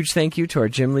 Huge thank you to our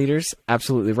gym leaders,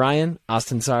 Absolutely Ryan,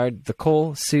 Austin Zard, The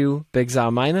Cole, Sue, Big Zaw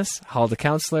Minus, Hall the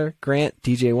Counselor, Grant,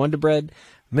 DJ Wonderbread,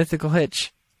 Mythical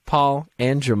Hitch, Paul,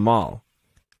 and Jamal.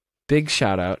 Big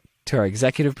shout out to our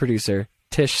executive producer,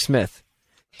 Tish Smith.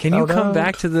 Can you come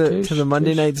back to the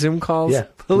Monday night Zoom calls,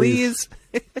 please?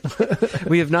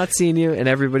 We have not seen you, and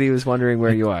everybody was wondering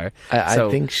where you are. I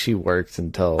think she works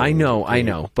until I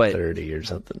know, but 30 or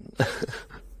something.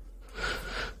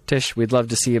 Tish, we'd love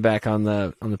to see you back on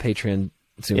the Patreon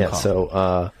Zoom call.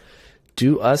 So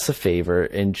do us a favor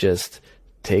and just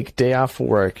take a day off of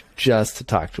work just to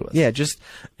talk to us. Yeah, just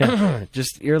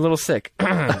you're a little sick.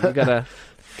 You gotta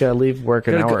leave work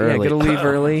an hour early. Gotta leave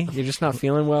early. You're just not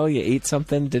feeling well. You ate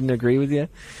something, didn't agree with you.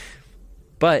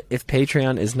 But if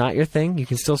Patreon is not your thing, you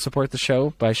can still support the show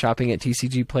by shopping at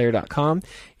tcgplayer.com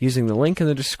using the link in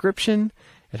the description.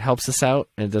 It helps us out,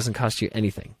 and it doesn't cost you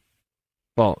anything.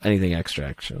 Well, anything extra,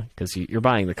 actually, because you're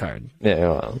buying the card. Yeah,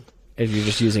 well. If you're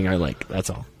just using our link, that's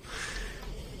all.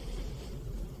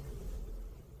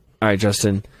 All right,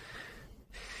 Justin.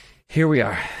 Here we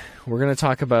are. We're going to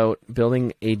talk about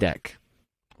building a deck.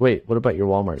 Wait, what about your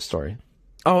Walmart story?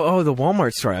 Oh, the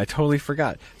Walmart story. I totally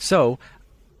forgot. So,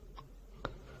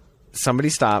 somebody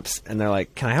stops, and they're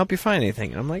like, can I help you find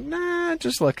anything? And I'm like, nah,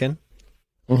 just looking.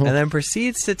 Mm-hmm. And then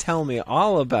proceeds to tell me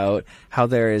all about how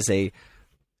there is a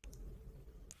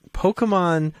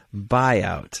Pokemon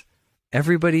buyout.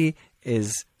 Everybody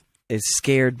is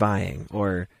scared buying,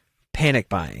 or panic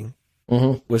buying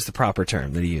was the proper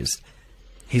term that he used.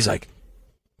 He's like,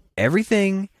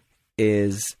 everything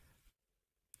is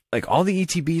like, all the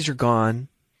ETBs are gone.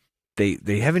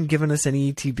 They haven't given us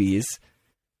any ETBs,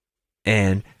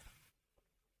 and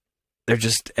they're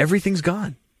just, everything's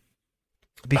gone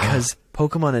because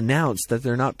Pokemon announced that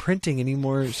they're not printing any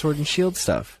more Sword and Shield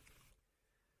stuff.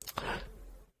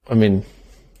 I mean,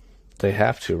 they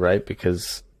have to, right?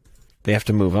 Because they have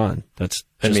to move on. That's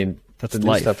the new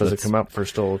life. Stuff hasn't come out for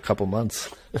still a couple months.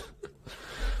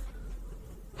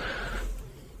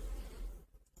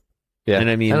 Yeah, and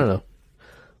I mean, I don't know.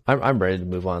 I'm ready to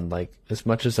move on. Like, as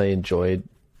much as I enjoyed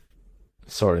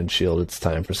Sword and Shield, it's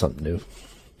time for something new.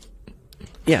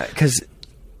 Yeah, because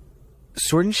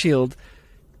Sword and Shield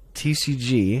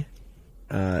TCG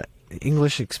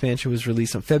English expansion was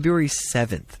released on February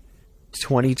 7th.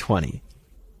 2020.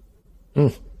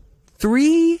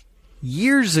 3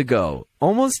 years ago,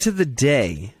 almost to the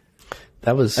day.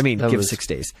 That was, give 6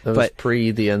 days. That was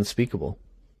pre the unspeakable.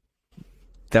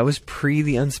 That was pre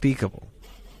the unspeakable.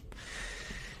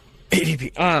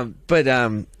 ADP. But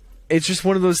it's just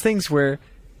one of those things where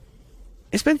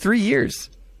it's been 3 years.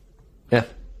 Yeah.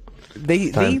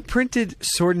 They printed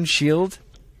Sword and Shield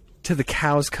to the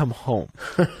cows come home.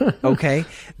 Okay?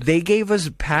 They gave us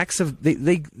packs of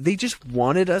they just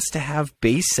wanted us to have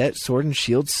base set Sword and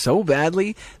Shield so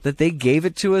badly that they gave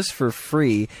it to us for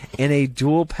free in a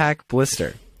dual pack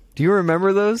blister. Do you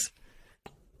remember those?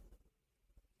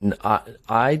 No,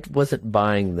 I wasn't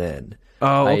buying then.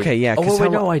 Oh, okay, yeah.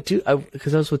 No, I do,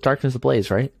 because I was with Darkness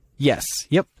Ablaze, right? Yes.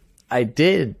 Yep. I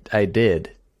did.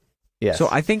 Yes. So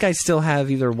I think I still have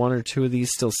either one or two of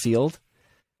these still sealed.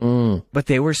 But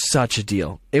they were such a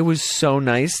deal. It was so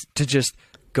nice to just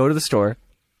go to the store,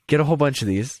 get a whole bunch of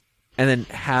these, and then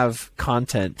have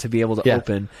content to be able to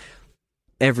open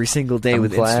every single day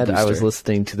with Instant Booster. I'm glad I was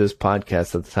listening to this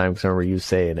podcast at the time because I remember you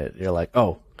saying it. You're like,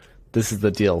 oh, this is the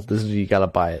deal. This is, you got to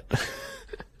buy it.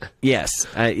 Yes.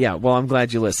 Yeah. Well, I'm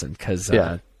glad you listened because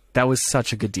that was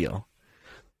such a good deal.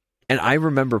 And I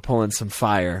remember pulling some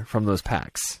fire from those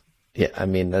packs. Yeah, I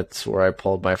mean, that's where I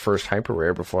pulled my first hyper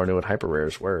rare before I knew what hyper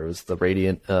rares were. It was the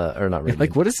Radiant, or not Radiant.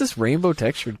 Like, what is this rainbow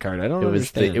textured card? I don't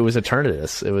understand. It was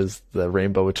Eternatus. It was the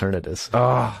Rainbow Eternatus.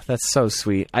 Oh, that's so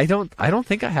sweet. I don't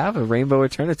think I have a Rainbow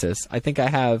Eternatus. I think I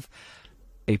have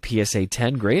a PSA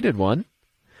 10 graded one.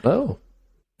 Oh.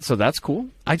 So that's cool.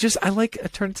 I like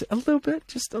Eternatus a little bit,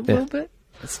 just a little bit.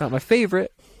 It's not my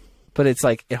favorite, but it's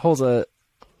like, it holds a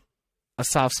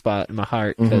soft spot in my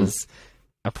heart because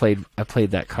I played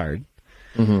that card.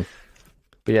 Mm-hmm.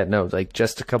 But yeah, no, like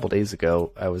just a couple days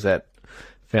ago, I was at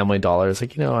Family Dollar. I was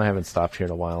like, I haven't stopped here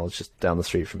in a while. It's just down the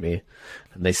street from me.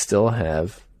 And they still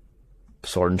have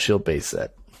Sword and Shield base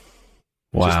set.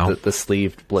 Wow. Just the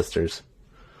sleeved blisters.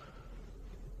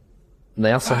 And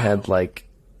they also had like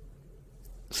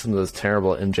some of those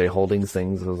terrible MJ Holdings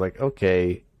things. I was like,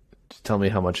 okay, just tell me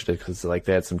how much it is. Because like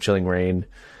they had some Chilling Reign.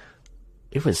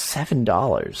 It was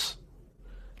 $7.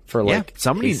 For like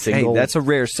hey, that's a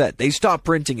rare set. They stopped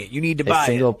printing it. You need to buy it.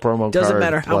 Single promo card. Doesn't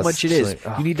matter how much it is.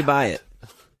 Like, you need to buy it.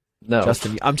 No,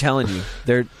 Justin, I'm telling you,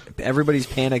 everybody's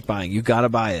panic buying. You got to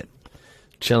buy it.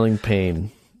 Chilling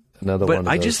Pain, another one.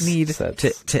 But I just need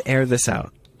to air this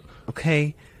out.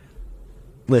 Okay,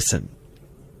 listen.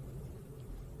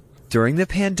 During the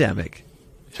pandemic,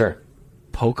 sure,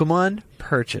 Pokemon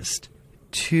purchased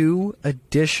 2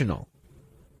 additional,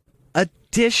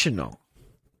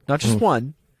 not just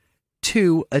one.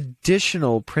 2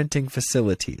 additional printing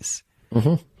facilities.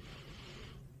 Mm-hmm.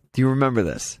 Do you remember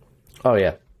this? Oh,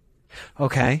 yeah.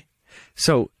 Okay.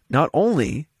 So not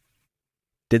only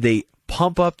did they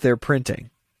pump up their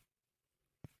printing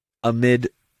amid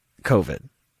COVID,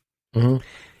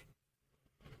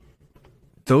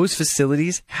 those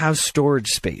facilities have storage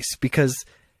space because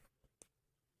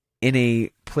in a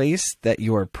place that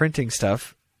you are printing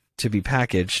stuff to be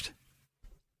packaged,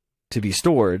 to be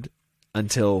stored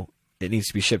until it needs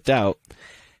to be shipped out,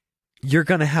 you're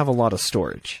going to have a lot of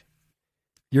storage.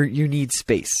 You need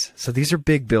space. So these are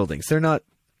big buildings. They're not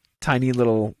tiny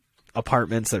little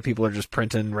apartments that people are just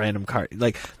printing random cards.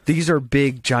 Like, these are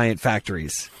big, giant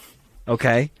factories.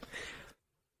 Okay?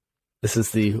 This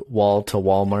is the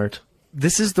wall-to-wall mart.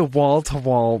 This is the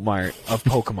wall-to-wall mart of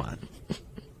Pokemon.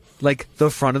 Like,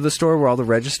 the front of the store where all the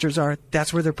registers are,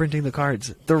 that's where they're printing the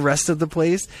cards. The rest of the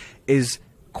place is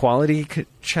quality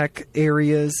check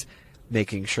areas,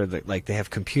 making sure that like they have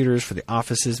computers for the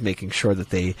offices, making sure that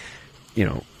they,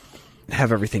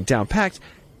 have everything down packed,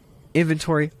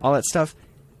 inventory, all that stuff.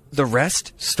 The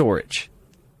rest, storage.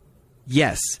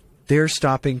 Yes, they're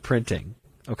stopping printing.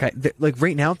 Okay, like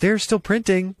right now, they're still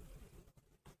printing.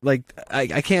 Like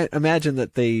I can't imagine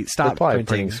that they stopped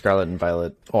printing Scarlet and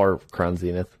Violet or Crown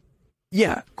Zenith.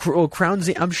 Yeah, Crown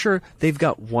Zenith. I'm sure they've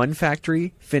got one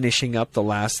factory finishing up the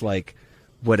last like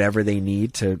whatever they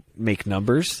need to make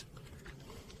numbers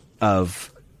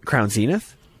of Crown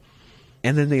Zenith,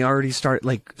 and then they already start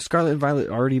like Scarlet and Violet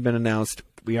already been announced.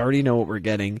 We already know what we're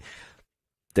getting.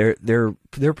 They're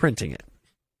printing it.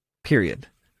 Period.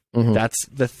 Mm-hmm. That's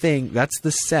the thing. That's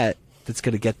the set that's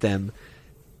going to get them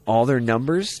all their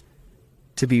numbers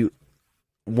to be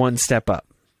one step up.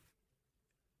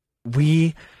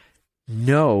 We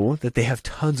know that they have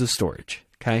tons of storage.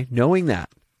 Okay, knowing that,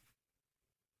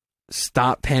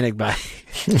 stop panic buying.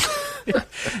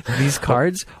 These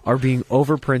cards are being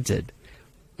overprinted.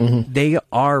 Mm-hmm. They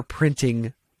are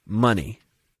printing money.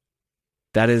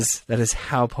 That is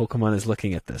how Pokemon is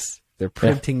looking at this. They're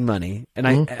printing money.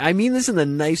 And I mean this in the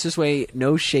nicest way,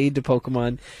 no shade to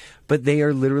Pokemon, but they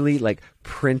are literally like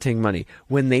printing money.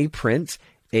 When they print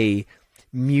a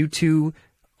Mewtwo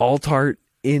Alt-Art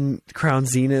in Crown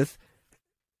Zenith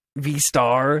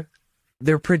V-Star,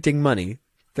 they're printing money.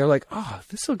 They're like, oh,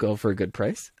 this will go for a good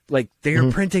price. Like,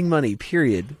 they're printing money,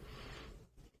 period.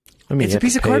 I mean, it's a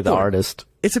piece of cardboard. The artist.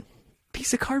 It's a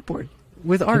piece of cardboard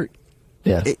with art.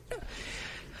 Yeah.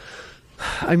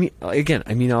 I mean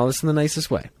all this in the nicest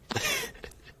way.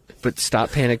 But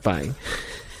stop panic buying.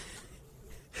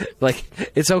 Like,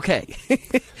 it's okay.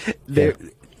 They're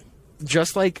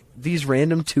just like these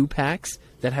random 2-packs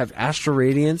that have Astral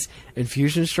Radiance and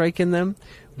Fusion Strike in them,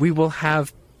 we will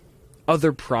have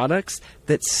other products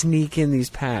that sneak in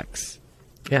these packs.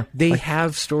 Yeah. They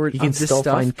have stored. You can still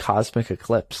find Cosmic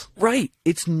Eclipse. Right.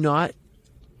 It's not.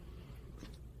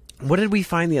 What did we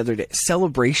find the other day?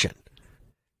 Celebration.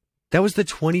 That was the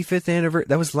 25th anniversary.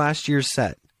 That was last year's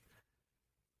set.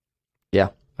 Yeah,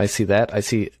 I see that.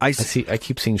 I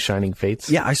keep seeing Shining Fates.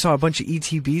 Yeah, I saw a bunch of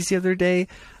ETBs the other day.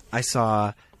 I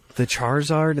saw the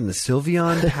Charizard and the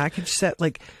Sylveon package set.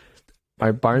 Like,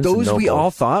 my Barnes those and we Noble.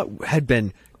 all thought had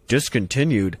been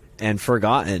discontinued and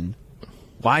forgotten.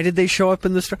 Why did they show up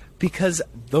in the store? Because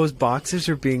those boxes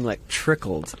are being like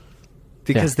trickled.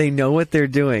 because they know what they're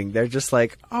doing. They're just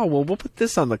like, oh, well, we'll put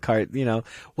this on the cart. We'll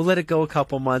let it go a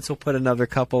couple months. We'll put another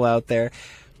couple out there.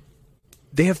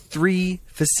 They have 3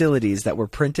 facilities that were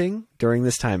printing during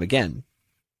this time again.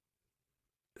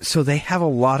 So they have a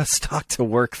lot of stock to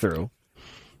work through.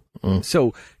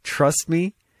 So trust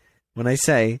me when I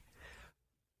say,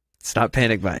 stop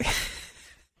panic buying.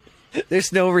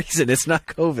 There's no reason. It's not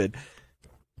COVID.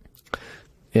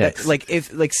 Yeah. So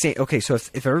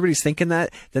if everybody's thinking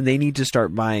that, then they need to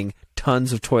start buying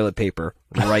tons of toilet paper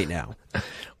right now.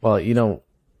 Well, you know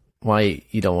why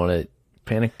you don't want to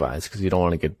panic buy is because you don't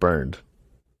want to get burned.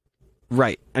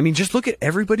 Right. I mean, just look at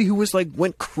everybody who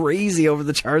went crazy over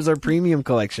the Charizard Premium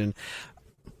Collection.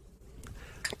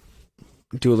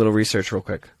 Do a little research real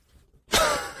quick.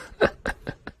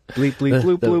 Bleep, bleep,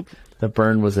 bloop, bloop. The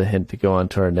burn was a hint to go on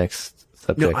to our next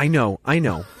subject. No, I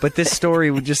know. But this story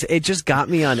it just got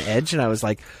me on edge, and I was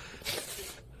like,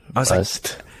 oh.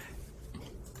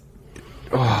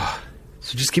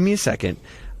 So just give me a second.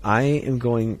 I am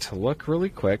going to look really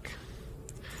quick.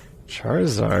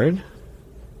 Charizard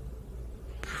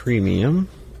Premium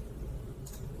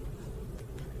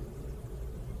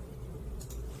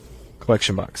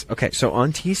Collection Box. Okay, so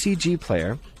on TCG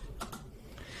Player,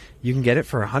 you can get it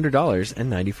for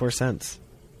 $100.94.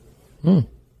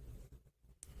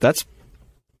 That's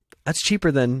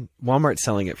cheaper than Walmart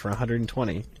selling it for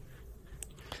 $120.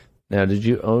 Now, did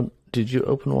you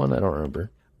open one? I don't remember.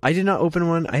 I did not open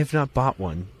one. I have not bought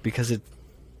one because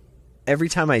every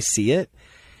time I see it,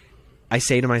 I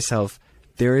say to myself,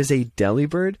 there is a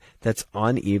Delibird that's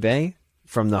on eBay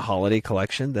from the holiday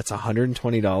collection that's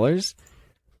 $120.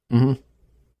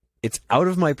 It's out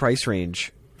of my price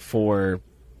range for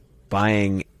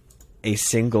buying a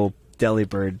single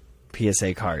Delibird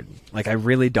PSA card. I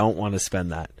really don't want to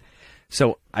spend that.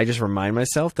 So I just remind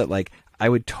myself that I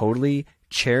would totally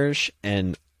cherish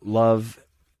and love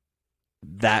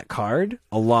that card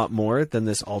a lot more than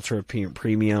this ultra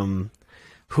premium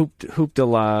Hoop de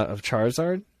la of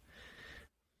Charizard.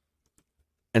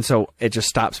 And so it just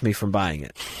stops me from buying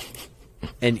it.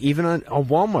 And even on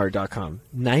Walmart.com,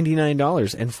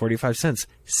 $99.45.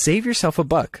 Save yourself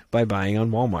 $1 by buying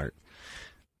on Walmart.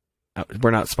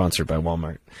 We're not sponsored by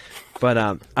Walmart. But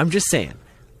I'm just saying,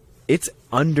 it's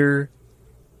under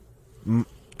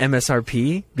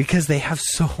MSRP because they have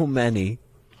so many.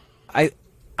 I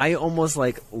almost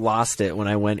lost it when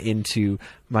I went into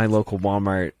my local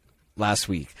Walmart last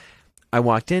week. I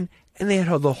walked in and they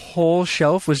had the whole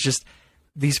shelf was just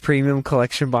these premium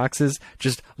collection boxes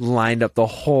just lined up the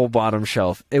whole bottom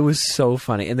shelf. It was so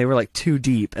funny. And they were 2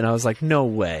 deep. And I was like, no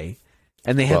way.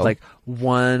 And they had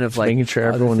one of making sure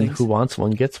everyone who wants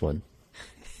one gets one.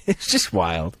 It's just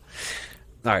wild.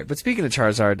 All right. But speaking of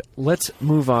Charizard, let's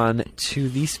move on to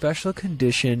the special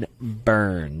condition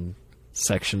burn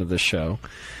section of the show.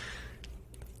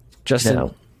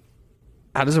 Justin,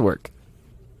 how does it work?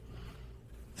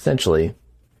 Essentially,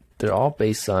 they're all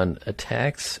based on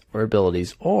attacks or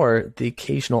abilities or the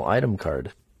occasional item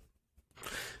card.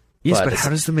 Yes, but how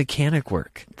does the mechanic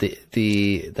work?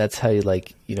 That's how you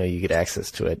you get access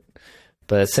to it.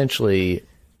 But essentially,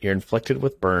 you're inflicted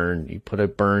with burn. You put a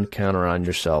burn counter on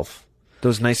yourself.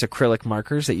 Those nice acrylic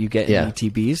markers that you get in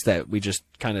ETBs that we just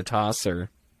kind of toss or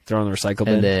throw in the recycle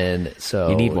bin. And then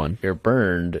you need one. You're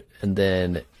burned, and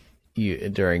then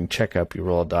during checkup you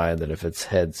roll a die, and then if it's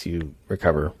heads, you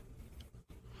recover.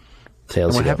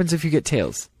 Tails. And what happens if you get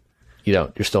tails? You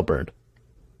don't. You're still burned.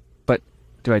 But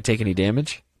do I take any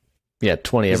damage? Yeah,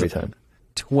 20 every time.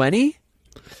 20?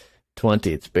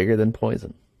 20. It's bigger than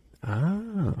poison.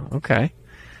 Oh, okay.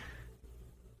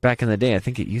 Back in the day, I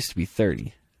think it used to be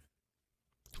 30.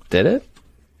 Did it?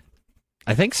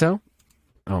 I think so.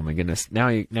 Oh my goodness! Now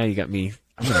you got me.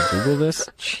 I'm gonna Google this.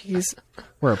 Jeez,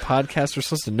 we're a podcast. We're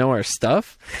supposed to know our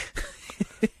stuff.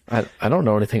 I don't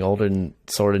know anything older than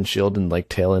Sword and Shield and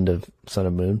tail end of Sun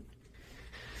and Moon.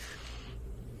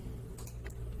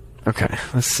 Okay,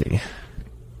 let's see.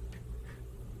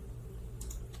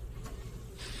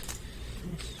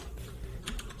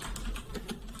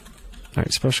 All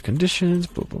right, special conditions.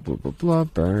 Blah blah blah blah blah.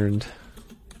 Burned.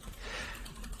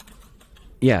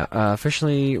 Yeah,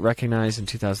 officially recognized in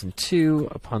 2002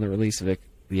 upon the release of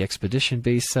the Expedition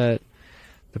base set.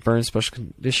 The Burn special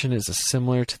condition is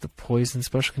similar to the Poison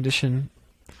special condition.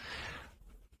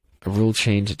 A rule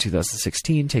change in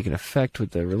 2016, taking effect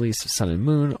with the release of Sun and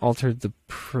Moon, altered the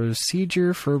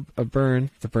procedure for a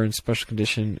burn. The Burn special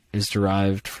condition is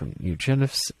derived from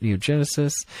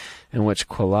Neogenesis, in which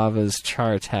Quilava's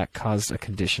Char attack caused a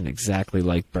condition exactly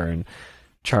like Burn.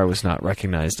 Char was not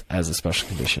recognized as a special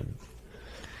condition.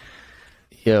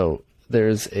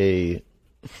 There's a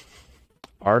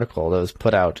article that was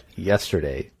put out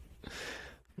yesterday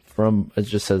it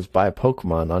just says, buy a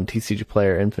Pokemon on TCG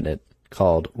Player Infinite,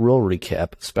 called Rule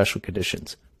Recap Special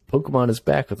Conditions. Pokemon is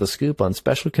back with a scoop on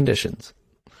special conditions.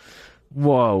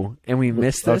 Whoa. And we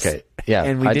missed this? Okay. Yeah.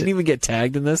 And we didn't even get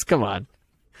tagged in this? Come on.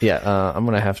 Yeah. I'm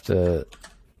going to have to...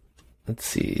 Let's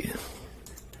see.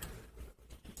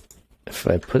 If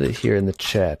I put it here in the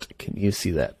chat, can you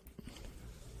see that?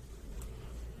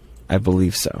 I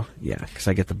believe so. Yeah. Because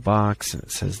I get the box and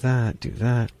it says that. Do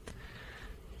that.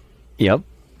 Yep.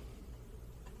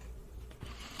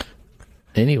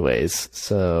 Anyways,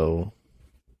 so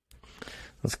I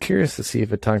was curious to see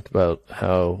if it talked about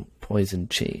how poison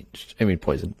changed. I mean,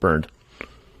 poison burned.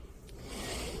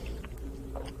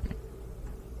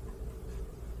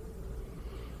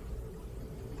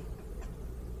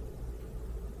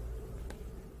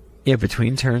 Yeah,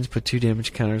 between turns, put 2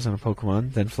 damage counters on a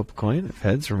Pokemon, then flip a coin. If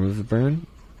heads, remove the burn.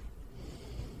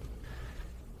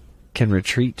 Can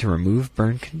retreat to remove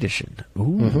burn condition.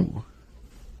 Ooh. Mm-hmm.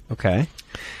 Okay.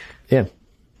 Yeah.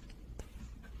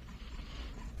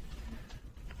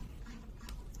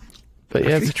 But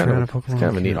yeah, it's kind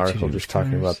of a neat article just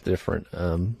talking about the different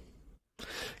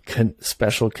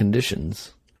special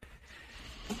conditions.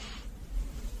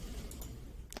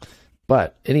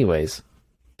 But anyways,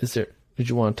 did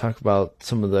you want to talk about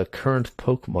some of the current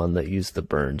Pokemon that use the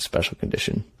burn special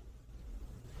condition?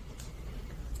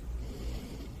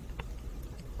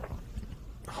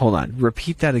 Hold on,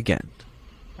 repeat that again.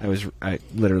 I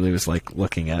literally was like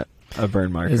looking at a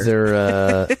burn marker. Is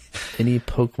there any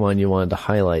Pokemon you wanted to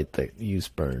highlight that use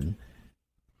burn?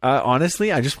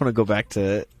 Honestly, I just want to go back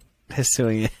to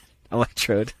Hisuian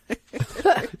Electrode.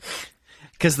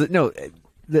 Because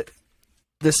the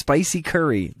spicy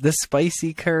curry. The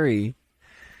spicy curry.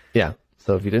 Yeah.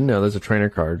 So if you didn't know, there's a trainer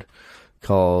card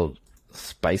called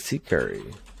Spicy Curry.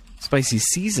 Spicy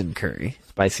Season Curry.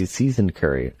 Spicy Season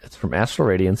Curry. It's from Astral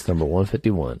Radiance, number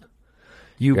 151.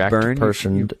 You Your burn...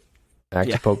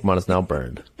 Active Pokemon is now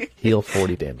burned. Heal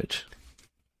 40 damage.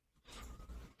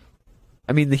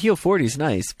 I mean, the heal 40 is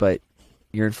nice, but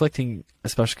you're inflicting a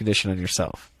special condition on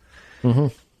yourself. Mm-hmm.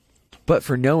 But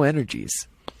for no energies,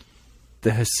 the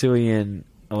Hisuian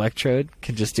Electrode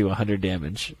can just do 100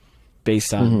 damage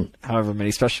based on however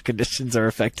many special conditions are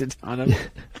affected on him.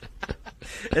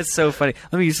 It's so funny.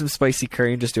 Let me use some Spicy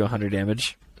Curry and just do 100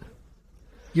 damage.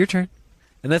 Your turn.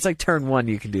 And that's like turn 1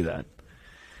 you can do that.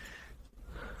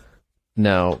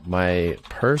 Now, my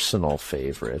personal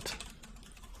favorite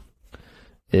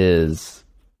is...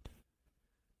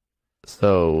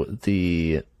 So,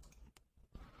 the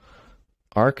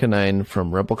Arcanine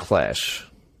from Rebel Clash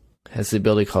has the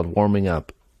ability called Warming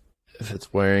Up. If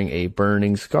it's wearing a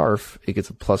burning scarf, it gets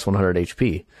a plus 100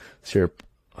 HP. So your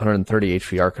 130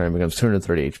 HP Arcanine becomes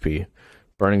 230 HP.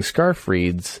 Burning Scarf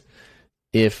reads,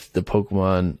 if this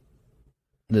Pokemon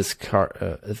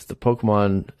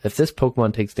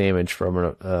takes damage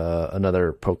from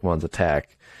another Pokemon's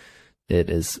attack, it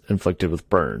is inflicted with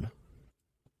burn.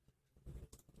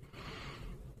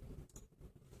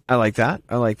 I like that.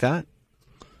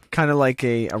 Kind of like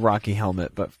a Rocky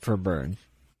Helmet, but for burn.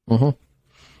 Mm-hmm.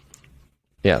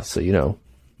 Yeah, so,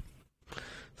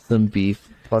 some beef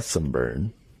plus some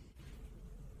burn.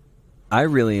 I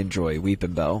really enjoy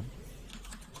Weepin' Bell.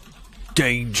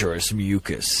 Dangerous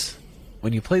Mucus.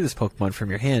 When you play this Pokemon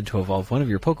from your hand to evolve one of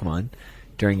your Pokemon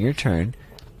during your turn,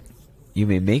 you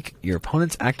may make your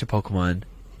opponent's active Pokemon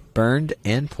burned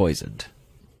and poisoned.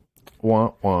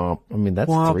 Womp womp. I mean,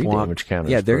 that's 3 damage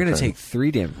counters. Yeah, they're going to take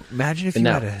 3 damage. Imagine if you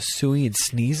had a Hisuian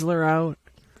Sneasler out.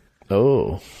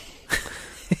 Oh.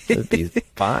 That'd be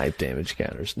 5 damage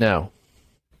counters. Now,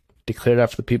 declared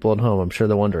after the people at home, I'm sure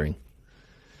they're wondering,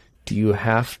 do you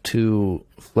have to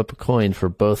flip a coin for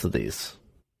both of these?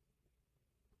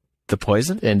 The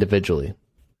poison? Individually.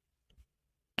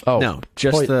 Oh, no,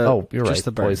 just you're just right.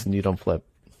 The burn. Poison, you don't flip.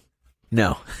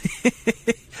 No.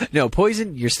 No,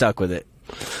 poison, you're stuck with it.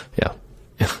 Yeah.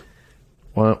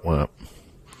 Womp womp.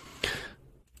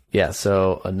 Yeah,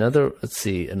 so another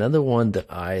one that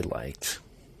I liked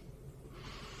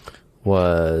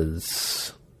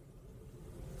was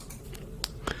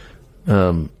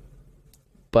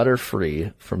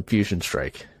Butterfree from Fusion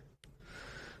Strike.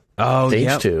 Oh,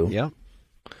 Stage 2. Yep.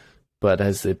 But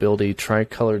has the ability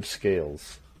Tricolored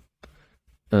Scales.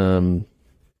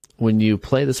 When you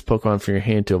play this Pokemon from your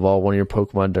hand to evolve one of your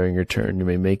Pokemon during your turn, you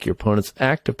may make your opponent's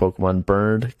active Pokemon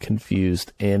burned,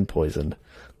 confused, and poisoned.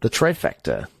 The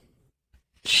trifecta.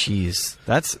 Jeez,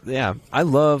 I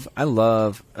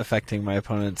love affecting my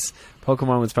opponent's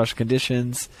Pokemon with special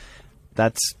conditions.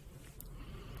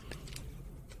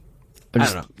 I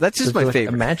don't know. That's just my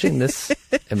favorite. Imagine this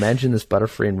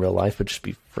Butterfree in real life would just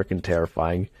be freaking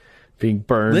terrifying. Being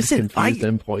burned, confused,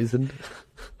 and poisoned.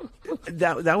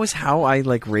 That was how I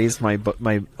raised my OG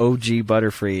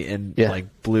Butterfree in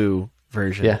blue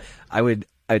version. Yeah.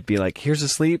 I'd be like, here's a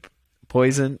sleep,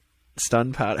 poison,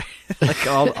 stun powder,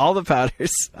 all the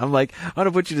powders. I'm like, I'm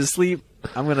gonna put you to sleep.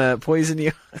 I'm gonna poison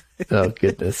you. Oh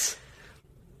goodness.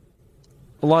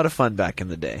 A lot of fun back in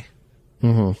the day.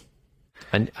 Mm-hmm.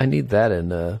 I need that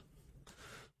in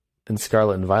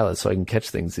Scarlet and Violet so I can catch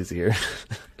things easier.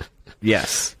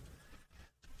 Yes.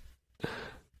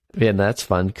 Yeah, and that's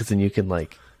fun because then you can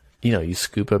you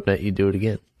scoop up net, you do it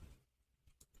again.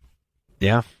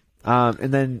 Yeah.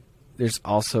 And then there's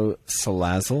also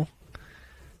Salazzle.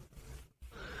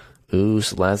 Ooh,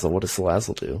 Salazzle. What does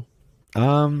Salazzle do?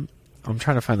 I'm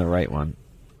trying to find the right one.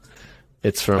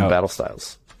 It's from Battle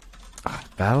Styles.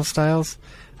 Battle Styles?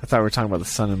 I thought we were talking about the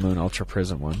Sun and Moon Ultra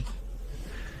Prism one.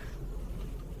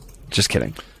 Just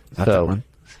kidding. Not that one.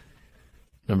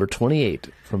 Number 28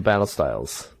 from Battle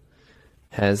Styles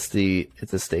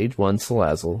it's a stage 1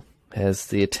 Salazzle, has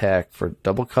the attack for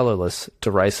double colorless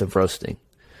derisive roasting.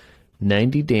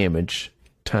 90 damage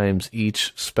times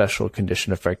each special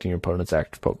condition affecting your opponent's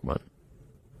active Pokemon.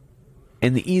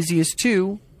 And the easiest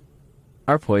two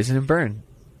are Poison and Burn.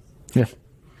 Yeah.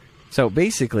 So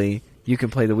basically, you can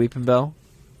play the Weeping Bell,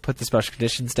 put the special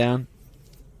conditions down,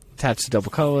 attach the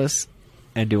double colorless,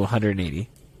 and do 180.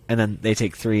 And then they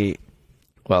take 3.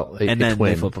 Well, and then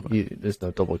twin. They flip there's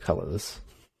no double colorless.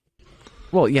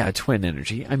 Well, yeah, twin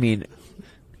energy. I mean,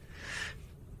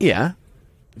 yeah,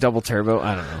 double turbo.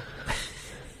 I don't know.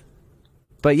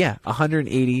 But yeah,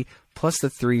 180 plus the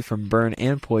 3 from burn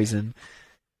and poison.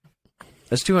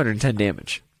 That's 210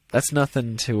 damage. That's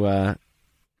nothing to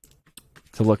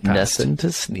look past. Nothing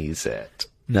to sneeze at.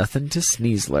 Nothing to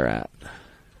sneezeler at.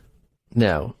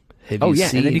 Now, have you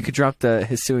seen... and then you could drop the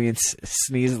Hisuian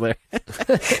Sneasler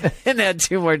and add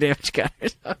 2 more damage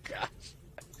counters. Oh gosh,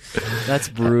 that's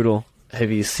brutal.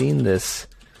 Have you seen this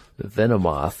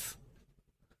Venomoth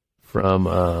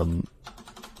from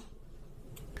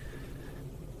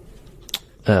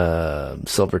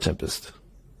Silver Tempest?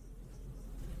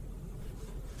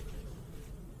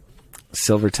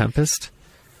 Silver Tempest?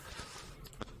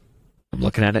 I'm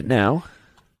looking at it now.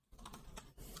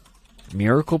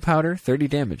 Miracle Powder, 30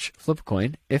 damage. Flip a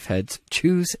coin. If heads,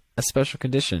 choose a special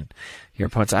condition. Your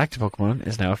opponent's active Pokemon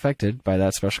is now affected by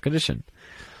that special condition.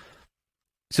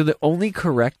 So the only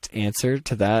correct answer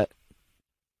to that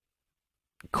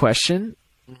question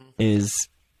is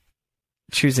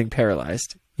choosing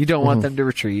Paralyzed. You don't want them to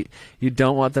retreat. You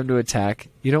don't want them to attack.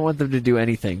 You don't want them to do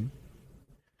anything.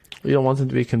 You don't want them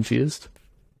to be confused?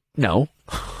 No.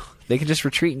 They can just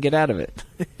retreat and get out of it.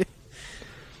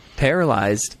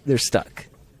 Paralyzed, they're stuck.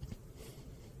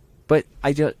 But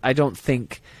I don't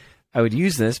think I would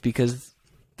use this because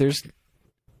there's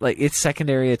its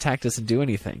secondary attack doesn't do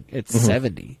anything. It's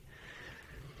 70.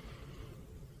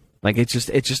 It's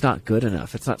just not good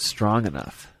enough. It's not strong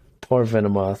enough. Poor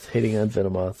Venomoth, hating on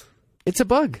Venomoth. It's a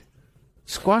bug.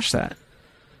 Squash that.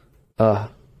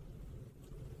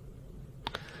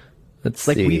 Let's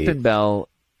see. Weeping Bell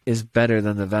is better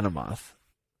than the Venomoth.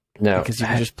 No, because you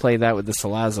can just play that with the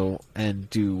Salazzle and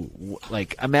do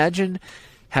imagine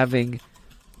having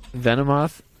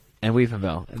Venomoth and Weeping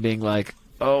Bell and being like,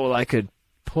 oh, I could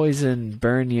poison,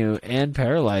 burn you, and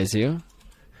paralyze you.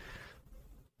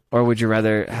 Or would you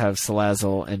rather have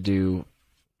Salazzle and do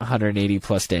 180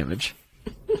 plus damage?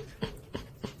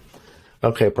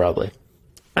 Okay, probably.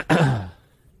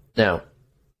 Now,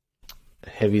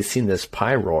 have you seen this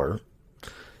Pyroar,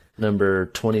 number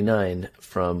 29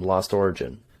 from Lost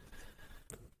Origin?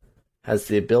 Has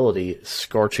the ability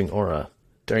Scorching Aura.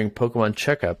 During Pokemon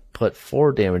Checkup, put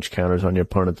 4 damage counters on your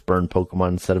opponent's burn Pokemon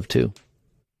instead of 2.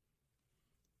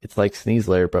 It's like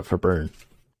Sneasler, but for burn.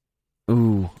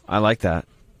 Ooh, I like that.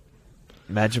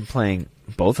 Imagine playing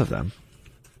both of them.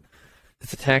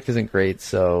 Its attack isn't great,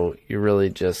 so you're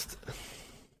really just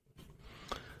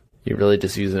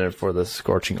using it for the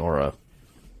Scorching Aura.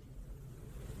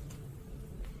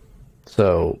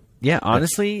 So yeah,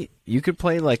 honestly, you could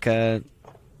play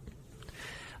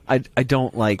I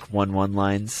don't like 1/1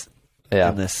 lines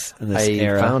in this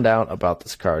era. I found out about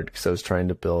this card because I was trying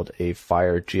to build a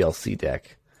Fire GLC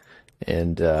deck,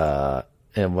 and while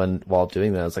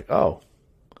doing that, I was like, oh,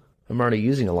 I'm already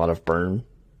using a lot of burn.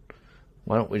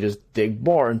 Why don't we just dig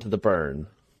more into the burn?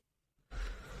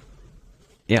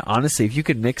 Yeah, honestly, if you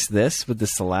could mix this with the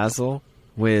Salazzle,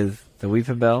 with the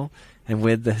Weeping Bell, and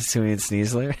with the Hisuian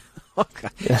Sneasler, oh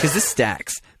god, because this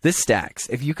stacks. This stacks.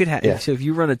 If you could have, so if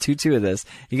you run a 2/2 of this,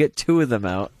 you get 2 of them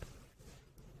out.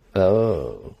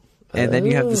 Oh, and then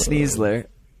you have the Sneasler,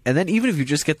 and then even if you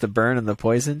just get the burn and the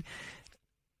poison,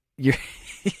 you're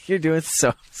you're doing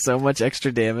so much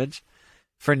extra damage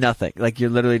for nothing. Like you're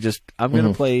literally just, I'm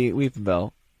gonna play Weeping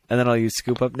Bell, and then I'll use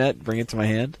Scoop Up Net, bring it to my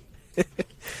hand.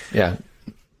 Yeah,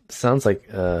 sounds like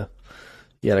you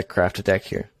had to craft a deck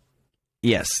here.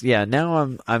 Yes, yeah.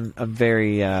 Now I'm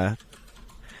very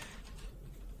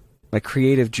my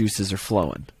creative juices are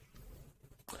flowing.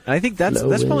 And I think that's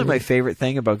probably my favorite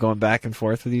thing about going back and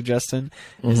forth with you, Justin,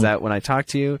 is that when I talk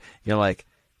to you, you're like,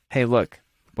 hey, look,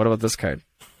 what about this card?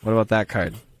 What about that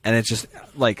card? And it's just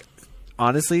like,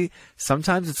 honestly,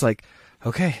 sometimes it's like,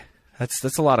 okay,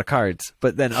 that's a lot of cards.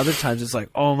 But then other times it's like,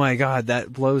 oh my God,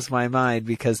 that blows my mind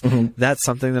because that's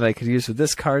something that I could use with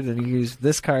this card and use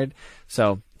this card.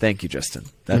 So thank you, Justin.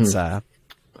 That's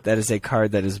that is a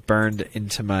card that is burned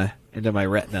into my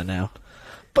retina now.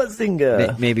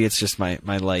 Bazinga! Maybe it's just my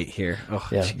light here. Oh,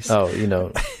 yeah. Geez. Oh,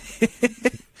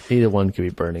 either one could be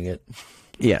burning it.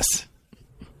 Yes.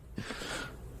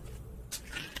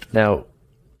 Now,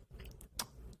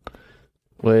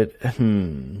 is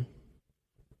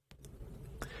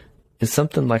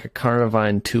something like a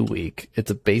Carnivine 2-week.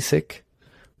 It's a basic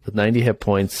with 90 hit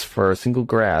points for a single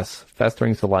grass, fast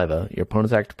throwing saliva. Your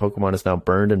opponent's active Pokemon is now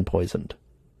burned and poisoned.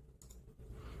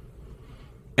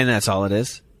 And that's all it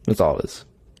is? That's all it is.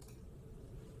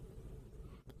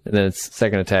 And then its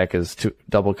second attack is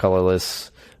double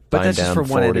colorless. But that's just for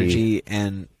 40, one energy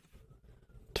and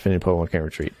defending Pokemon can't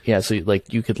retreat. Yeah, so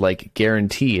you could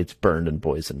guarantee it's burned and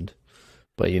poisoned,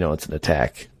 but it's an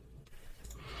attack.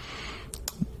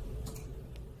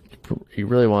 You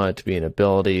really want it to be an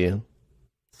ability,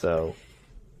 so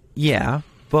yeah,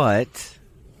 but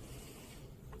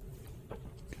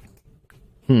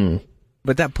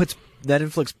but that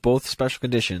inflicts both special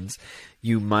conditions.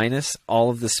 You minus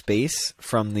all of the space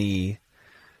from the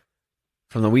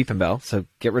Weeping Bell, so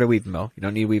get rid of Weeping Bell. You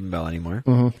don't need Weeping Bell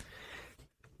anymore.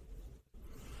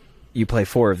 You play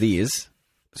 4 of these,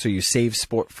 so you save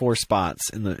 4 spots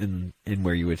in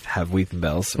where you would have Weeping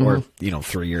Bells, or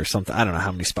 3 or something. I don't know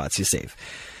how many spots you save.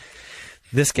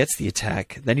 This gets the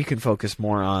attack. Then you can focus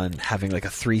more on having like a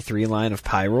 3/3 line of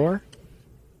Pyroar,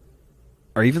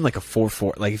 or even like a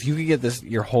 4/4. Like if you could get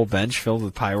your whole bench filled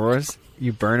with Pyroars,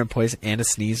 you burn a poison and a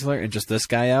Sneasler, and just this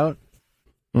guy out.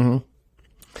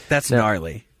 That's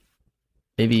gnarly.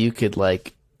 Maybe you could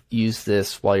use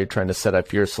this while you're trying to set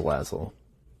up your Salazzle.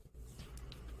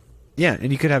 Yeah,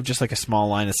 and you could have just like a small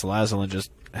line of Salazzle and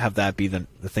just have that be the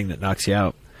thing that knocks you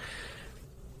out.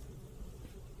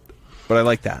 But I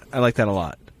like that. I like that a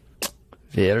lot.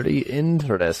 Very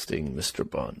interesting, Mr.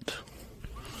 Bond.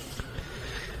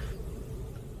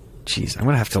 Jeez, I'm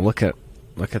gonna have to look at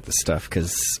the stuff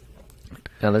because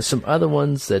now there's some other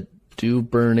ones that do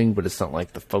burning, but it's not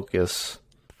like the focus.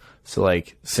 So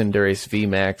like Cinderace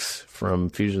VMAX from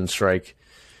Fusion Strike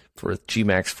for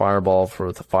Gmax Fireball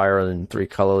for the fire and 3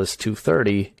 colorless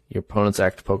 230. Your opponent's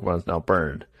active Pokemon is now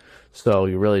burned. So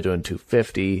you're really doing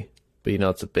 250, but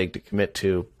it's a big to commit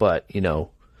to. But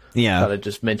yeah, thought I'd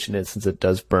just mention it since it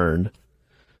does burn.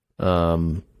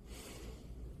 Where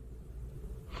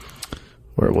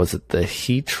was it? The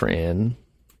Heatran.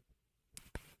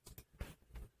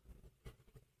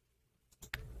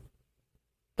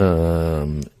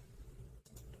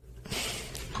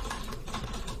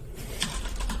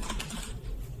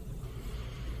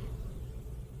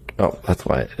 Oh, that's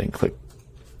why I didn't click.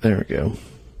 There we go.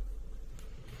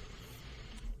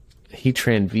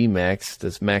 Heatran VMAX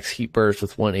does max heat burst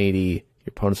with 180. Your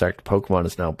opponent's active Pokemon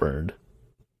is now burned.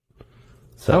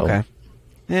 So, okay.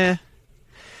 Yeah.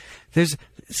 That's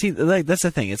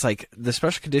the thing. It's like the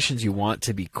special conditions you want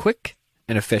to be quick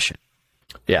and efficient.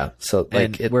 Yeah. So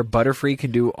where Butterfree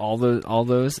can do all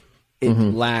those, it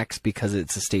lacks because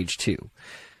it's a stage 2.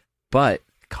 But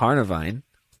Carnivine,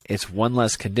 it's one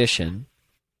less condition,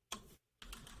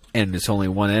 and it's only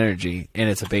 1 energy, and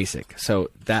it's a basic. So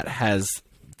that has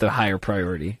the higher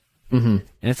priority. And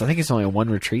I think it's only a 1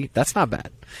 retreat. That's not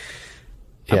bad.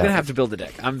 I'm gonna have to build a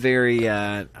deck. I'm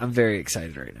very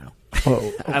excited right now.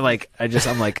 Oh. I'm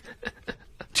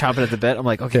chomping at the bit. I'm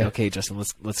like, okay, Justin,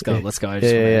 let's go. I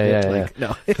just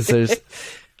no, because there's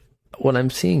what I'm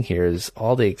seeing here is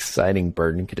all the exciting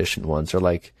burden condition ones are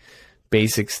like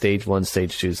basic stage 1,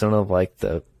 stage 2. None of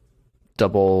the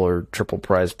double or triple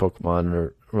prize Pokemon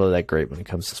are really that great when it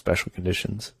comes to special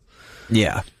conditions.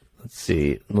 Yeah. Let's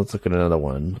see. Let's look at another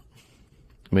one.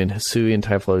 Hisuian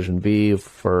Typhlosion V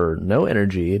for no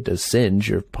energy does Singe.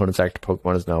 Your opponent's active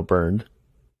Pokemon is now burned.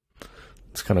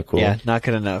 It's kind of cool. Yeah, not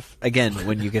good enough. Again,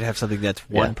 when you could have something that's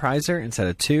 1 prizer instead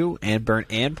of 2 and burn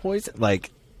and poison,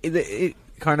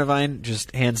 Carnivine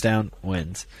just hands down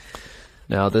wins.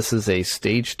 Now, this is a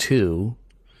Stage 2,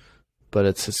 but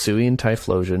it's Hisuian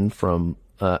Typhlosion from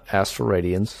Astral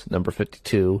Radiance, number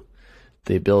 52.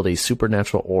 They build a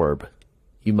Supernatural Orb.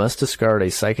 You must discard a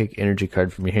Psychic Energy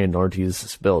card from your hand in order to use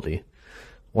this ability.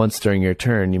 Once during your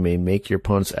turn, you may make your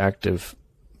opponent's active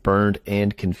burned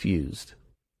and confused.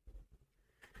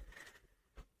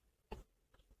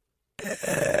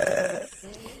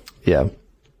 Yeah.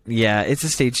 Yeah, it's a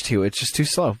Stage 2. It's just too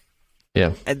slow.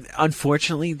 Yeah. And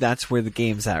unfortunately, that's where the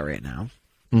game's at right now.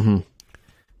 Mm-hmm.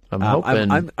 I'm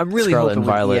hoping I'm really Scarlet hoping and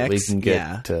Violet EX, we can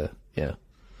get to... Yeah.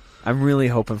 I'm really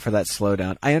hoping for that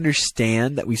slowdown. I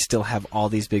understand that we still have all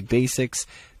these big basics.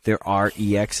 There are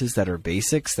EXs that are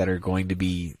basics that are going to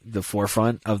be the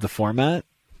forefront of the format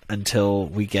until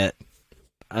we get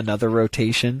another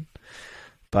rotation.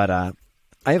 But I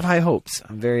have high hopes.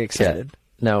 I'm very excited.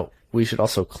 Yeah. Now, we should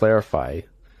also clarify,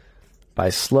 by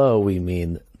slow we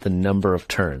mean the number of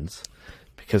turns.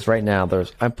 Because right now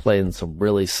I'm playing some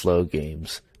really slow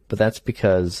games. But that's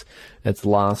because it's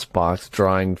Lost Box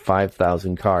drawing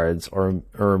 5,000 cards or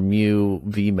Mew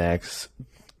VMAX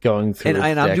going through.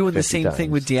 And I'm doing the same times.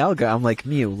 thing with Dialga. I'm like,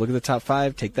 Mew, look at the top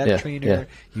 5, take that trainer. Yeah.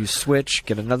 You switch,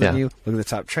 get another Mew, look at the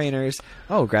top trainers.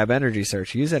 Oh, grab Energy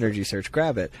Search, use Energy Search,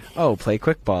 grab it. Oh, play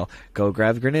Quick Ball, go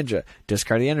grab Greninja,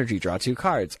 discard the energy, draw 2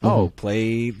 cards. Mm-hmm. Oh,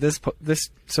 play this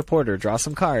supporter, draw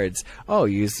some cards. Oh,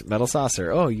 use Metal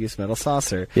Saucer. Oh, use Metal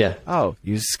Saucer. Yeah. Oh,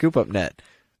 use Scoop Up Net.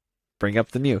 Bring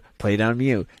up the Mew, play down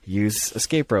Mew, use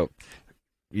Escape Rope,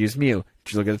 use Mew,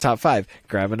 look at the top 5,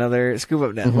 grab another Scoop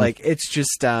Up Net. Mm-hmm. Like, it's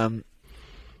just,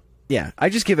 yeah, I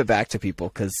just give it back to people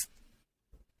because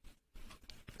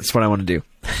that's what I want to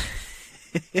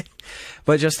do.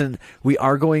 But, Justin, we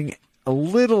are going a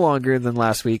little longer than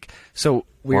last week, so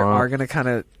we are going to kind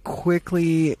of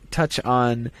quickly touch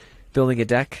on building a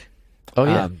deck. Oh,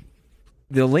 yeah.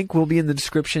 The link will be in the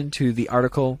description to the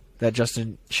article that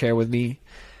Justin shared with me.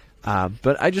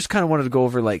 But I just kind of wanted to go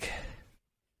over, like,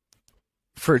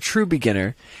 for a true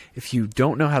beginner, if you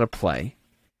don't know how to play,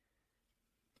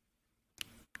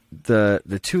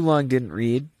 the too long didn't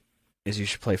read is you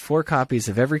should play 4 copies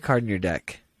of every card in your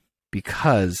deck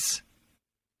because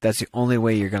that's the only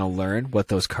way you're going to learn what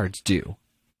those cards do.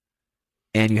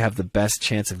 And you have the best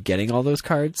chance of getting all those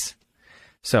cards.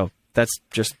 So that's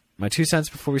just my 2 cents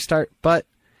before we start. But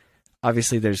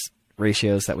obviously there's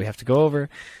ratios that we have to go over.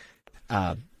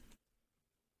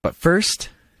 But first,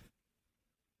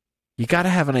 you got to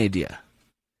have an idea.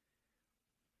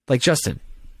 Like, Justin,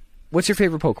 what's your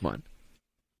favorite Pokemon?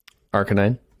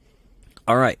 Arcanine.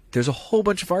 All right. There's a whole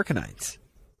bunch of Arcanines.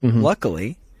 Mm-hmm.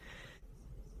 Luckily,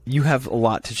 you have a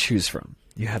lot to choose from.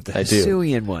 You have the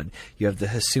Hisuian one. You have the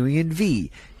Hisuian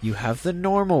V. You have the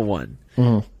normal one.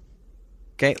 Mm-hmm.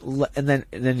 Okay, and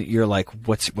then you're like,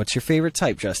 what's your favorite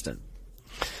type, Justin?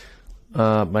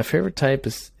 My favorite type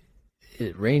is...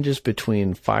 It ranges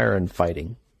between fire and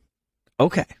fighting.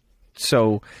 Okay.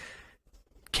 So,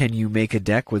 can you make a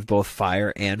deck with both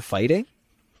fire and fighting?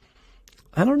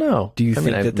 I don't know. Do you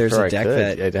think that there's a deck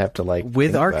that... I'd have to, like...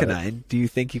 With Arcanine, do you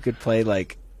think you could play,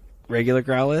 like, regular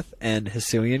Growlithe and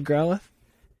Hisuian Growlithe?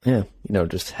 Yeah.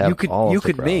 Just have all of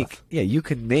the Growlithe. You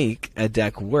could make a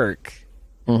deck work.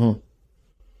 Mm-hmm.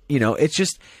 It's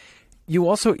just...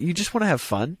 You just want to have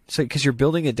fun. So, because you're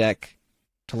building a deck...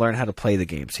 to learn how to play the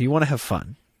game. So you want to have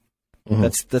fun. Mm-hmm.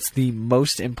 That's the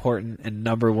most important and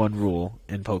number one rule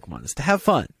in Pokemon is to have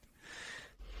fun.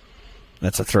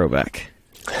 That's a throwback.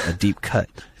 A deep cut,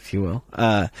 if you will.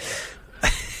 And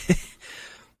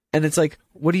it's like,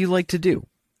 what do you like to do?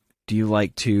 Do you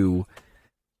like to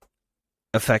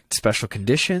affect special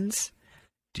conditions?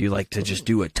 Do you like to just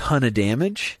do a ton of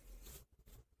damage?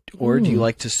 Or do you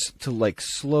like to like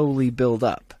slowly build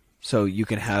up? So you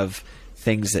can have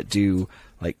things that do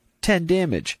 10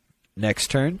 damage.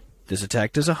 Next turn, this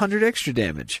attack does 100 extra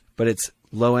damage, but it's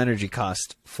low energy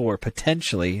cost for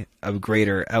potentially a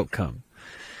greater outcome.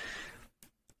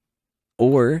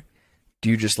 Or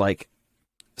do you just like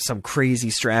some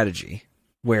crazy strategy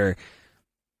where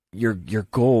your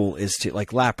goal is to,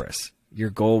 like Lapras, your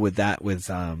goal with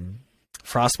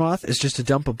Frostmoth is just to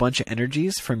dump a bunch of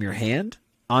energies from your hand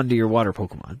onto your water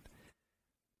Pokemon.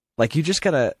 Like, you just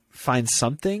gotta find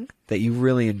something that you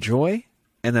really enjoy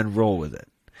and then roll with it.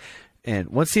 And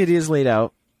once the idea is laid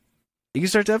out, you can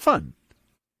start to have fun.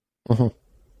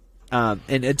 Mm-hmm.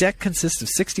 And a deck consists of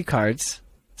 60 cards.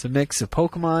 It's a mix of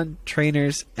Pokemon,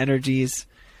 trainers, energies,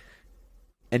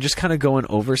 and just kind of going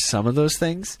over some of those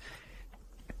things.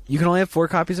 You can only have 4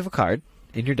 copies of a card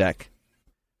in your deck,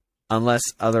 unless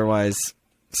otherwise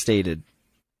stated.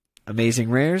 Amazing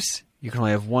Rares, you can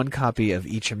only have 1 copy of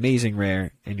each Amazing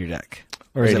Rare in your deck.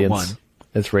 Or Radiance. Is it 1?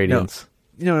 It's Radiance.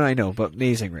 No. No, I know, but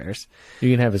amazing rares.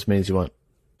 You can have as many as you want.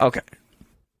 Okay.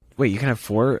 Wait, you can have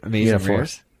 4 amazing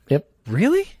rares? 4. Yep.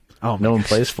 Really? Oh, no one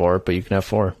plays 4, but you can have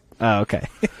 4. Oh, okay.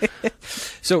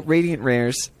 So, Radiant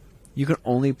Rares, you can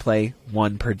only play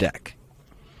 1 per deck.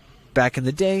 Back in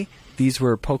the day, these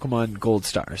were Pokemon Gold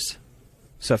Stars.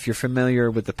 So if you're familiar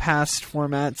with the past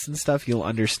formats and stuff, you'll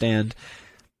understand.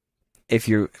 If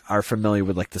you are familiar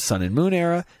with like the Sun and Moon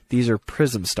era, these are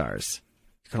Prism Stars.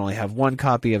 You can only have 1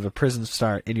 copy of a Prism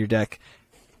Star in your deck.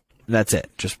 That's it.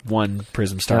 Just 1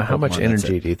 Prism Star. Now, how much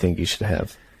energy do you think you should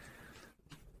have?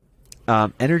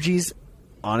 Energies,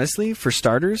 honestly, for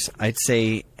starters, I'd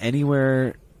say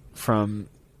anywhere from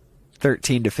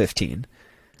 13 to 15.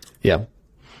 Yeah.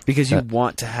 Because you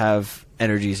want to have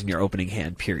energies in your opening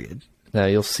hand, period. Now,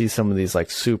 you'll see some of these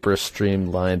like super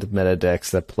streamlined meta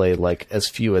decks that play like as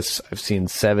few as I've seen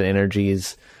 7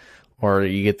 energies, or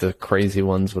you get the crazy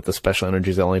ones with the special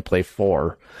energies that only play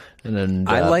 4. And then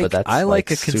I like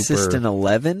a consistent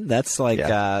 11. That's like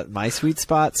my sweet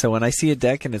spot. So when I see a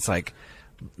deck and it's like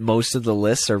most of the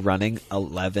lists are running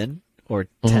 11 or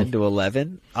 10 to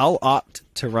 11, I'll opt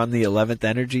to run the 11th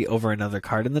energy over another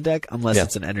card in the deck unless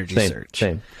it's an energy search.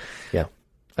 Same. Yeah.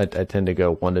 I tend to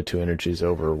go 1 to 2 energies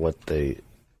over what the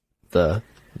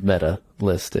meta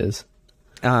list is.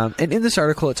 And in this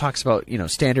article, it talks about,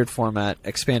 standard format,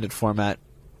 expanded format.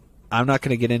 I'm not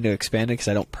going to get into expanded because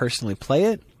I don't personally play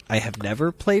it. I have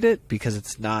never played it because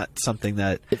it's not something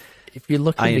that if you're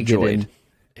looking I enjoyed.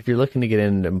 If you're looking to get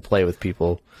in and play with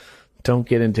people, don't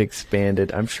get into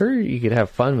expanded. I'm sure you could have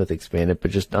fun with expanded, but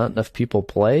just not enough people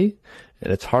play,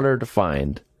 and it's harder to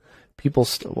find. People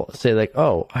say like,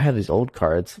 "Oh, I have these old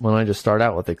cards. Why don't I just start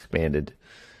out with expanded?"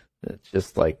 It's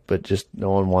just like, but just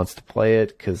no one wants to play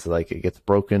it because like it gets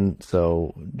broken.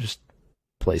 So just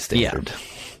play standard.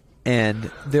 Yeah.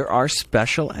 And there are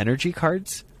special energy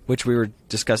cards, which we were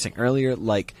discussing earlier,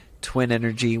 like Twin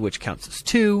Energy, which counts as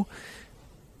 2.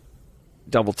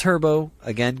 Double Turbo,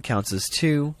 again, counts as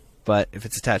 2. But if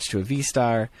it's attached to a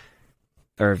V-Star,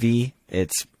 or a V,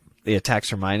 the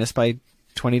attacks are minus by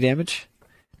 20 damage.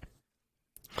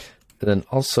 And then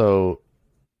also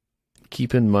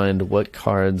keep in mind what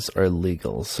cards are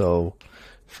legal. So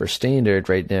for standard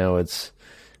right now, it's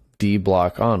D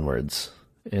block onwards.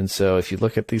 And so if you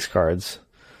look at these cards,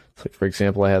 like for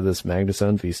example, I have this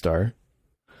Magnezone V-Star.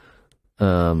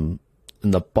 In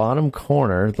the bottom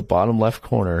corner, the bottom left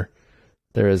corner,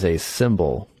 there is a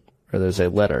symbol, or there's a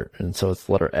letter, and so it's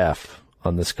letter F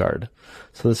on this card.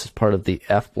 So this is part of the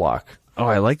F block. Oh,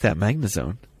 I like that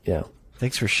Magnezone. Yeah.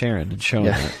 Thanks for sharing and showing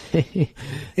that.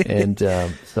 And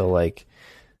so like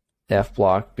F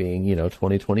block being,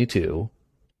 2022,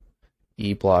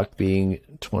 E block being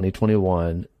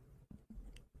 2021,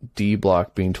 D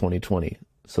block being 2020.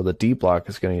 So the D block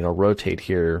is going to, rotate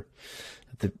here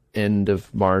at the end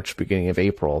of March, beginning of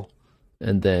April,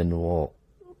 and then we'll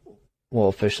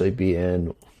officially be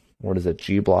in, what is it,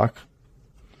 G block?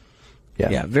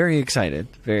 Yeah, very excited.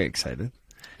 Very excited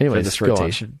Anyways, for this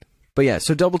rotation. But yeah,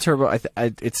 so Double Turbo,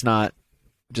 it's not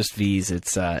just Vs.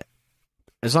 It's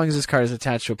as long as this card is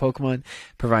attached to a Pokemon,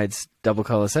 provides double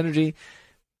colorless energy.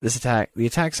 The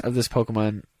attacks of this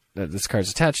Pokemon that this card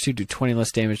is attached to do 20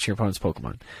 less damage to your opponent's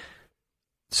Pokemon.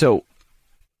 So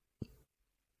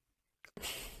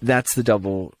that's the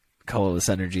double colorless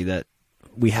energy that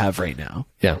we have right now.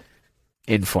 Yeah.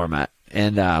 In format.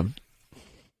 And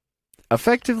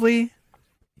effectively,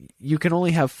 you can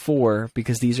only have 4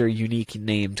 because these are unique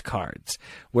named cards.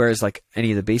 Whereas like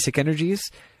any of the basic energies,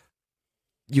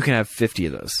 you can have 50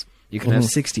 of those. You can have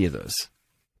 60 of those.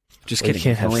 Just kidding.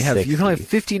 You can only have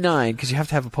 59 because you have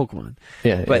to have a Pokemon.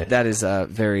 Yeah. But that is a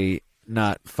very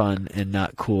not fun and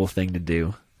not cool thing to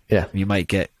do. Yeah. You might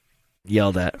get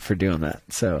yelled at for doing that.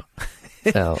 So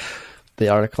now, the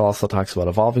article also talks about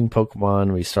evolving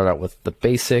Pokemon. We start out with the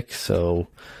basic, so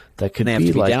that could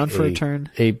be like down for a turn.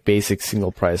 A basic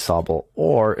single prize Sobble,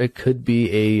 or it could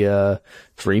be a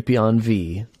Drapion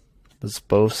V. Let's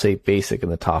both say basic in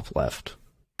the top left.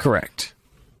 Correct.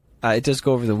 It does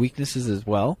go over the weaknesses as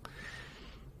well,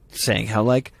 saying how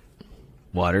like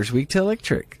water's weak to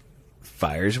electric,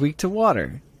 fire's weak to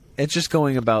water. It's just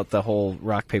going about the whole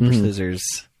rock, paper,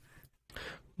 scissors.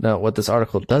 Now, what this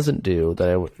article doesn't do that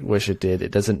I wish it did,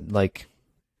 it doesn't like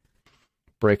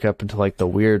break up into like the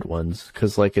weird ones,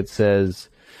 because like it says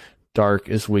dark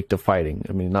is weak to fighting.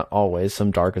 I mean, not always. Some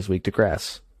dark is weak to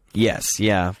grass. Yes,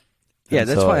 yeah. Yeah,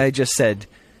 that's why I just said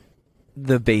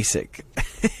the basic.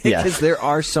 Yeah. Because there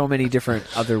are so many different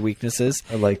other weaknesses.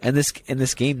 Like, and in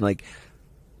this game, like,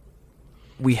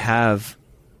 we have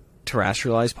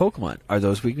terrestrialized Pokemon. Are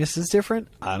those weaknesses different?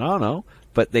 I don't know.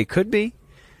 But they could be.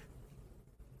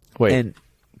 Wait,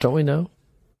 don't we know?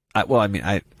 I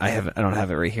don't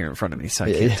have it right here in front of me, so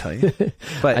I can't tell you.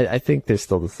 But I think they're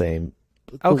still the same.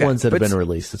 The ones that have been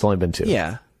released, it's only been 2.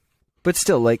 Yeah, but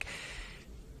still, like,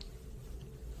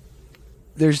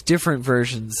 there's different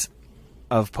versions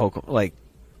of Pokemon. Like,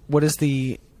 what is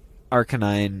the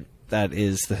Arcanine that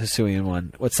is the Hisuian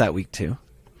one? What's that weak to?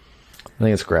 I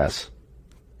think it's grass.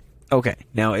 Okay,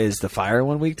 now is the fire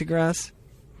one weak to grass?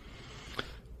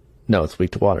 No, it's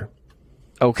weak to water.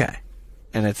 Okay,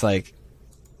 and it's like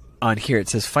on here it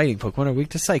says fighting Pokemon are weak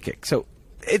to psychic. So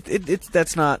it's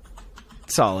that's not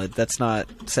solid. That's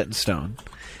not set in stone.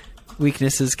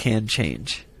 Weaknesses can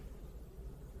change.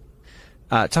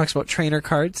 It talks about trainer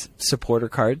cards. Supporter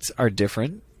cards are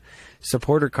different.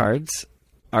 Supporter cards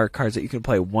are cards that you can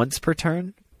play once per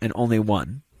turn and only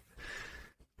one.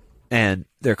 And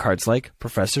they're cards like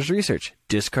Professor's Research.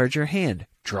 Discard your hand.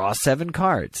 Draw 7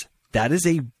 cards. That is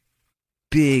a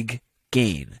big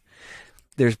gain.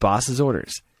 There's Boss's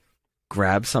Orders.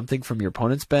 Grab something from your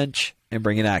opponent's bench and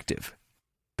bring it active.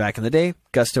 Back in the day,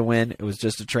 Gusto Win, it was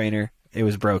just a trainer. It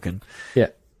was broken. Yeah.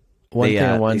 One thing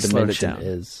I wanted to mention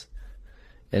is,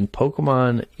 in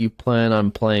Pokemon, you plan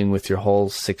on playing with your whole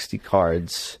 60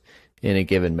 cards in a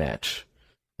given match.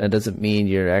 That doesn't mean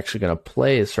you're actually going to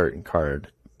play a certain card,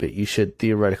 but you should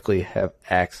theoretically have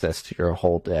access to your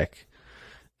whole deck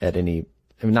at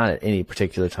not at any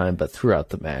particular time, but throughout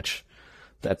the match.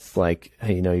 That's like,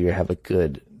 you have a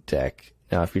good deck.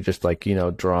 Now, if you're just like,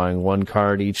 drawing one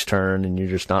card each turn and you're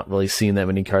just not really seeing that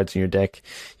many cards in your deck,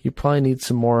 you probably need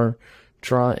some more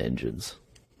draw engines.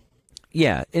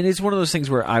 Yeah, and it's one of those things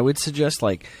where I would suggest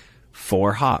like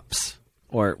 4 hops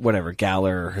or whatever,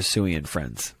 Galar or Hisuian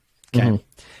friends. Okay.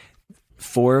 Mm-hmm.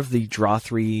 4 of the draw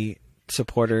 3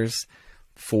 supporters,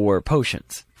 4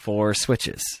 potions, 4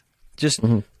 switches. Just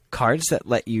cards that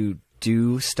let you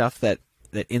do stuff that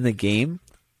in the game,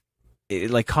 it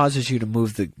like causes you to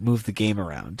move the game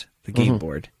around, the game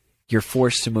board. You're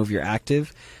forced to move your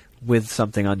active with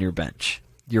something on your bench.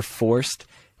 You're forced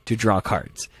to draw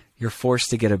cards. You're forced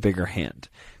to get a bigger hand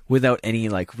without any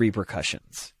like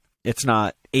repercussions. It's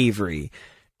not Avery.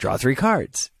 Draw 3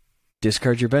 cards.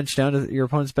 Discard your bench down to your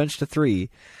opponent's bench to 3.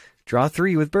 Draw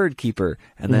 3 with Bird Keeper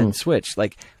and then switch.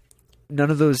 Like,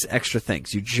 none of those extra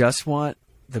things. You just want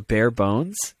the bare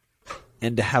bones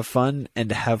and to have fun and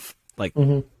to have like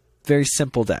very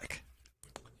simple deck.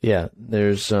 Yeah,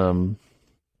 there's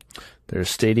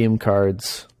stadium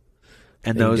cards,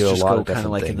 and those just go kind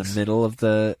of like in the middle of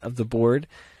the board,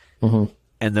 and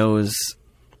those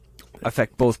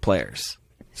affect both players.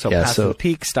 So Path of the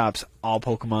Peak stops all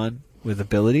Pokemon with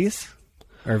abilities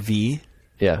or V,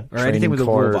 or anything with a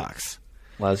rule box.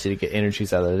 Allows you to get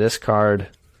energies out of this card.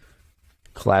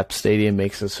 Collapse Stadium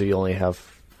makes it so you only have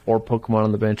 4 Pokemon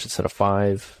on the bench instead of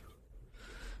 5.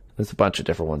 There's a bunch of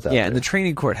different ones out there. Yeah, and the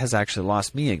training court has actually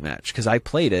lost me a match because I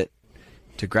played it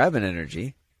to grab an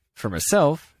energy for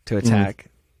myself to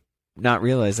attack, not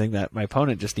realizing that my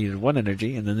opponent just needed 1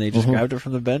 energy, and then they just grabbed it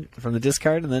from the bench, from the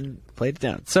discard, and then played it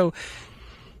down. So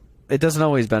it doesn't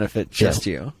always benefit just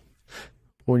you.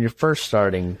 When you're first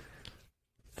starting,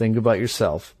 think about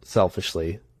yourself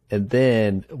selfishly, and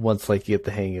then once like you get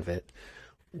the hang of it,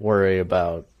 worry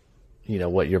about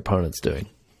what your opponent's doing.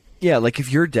 Yeah, like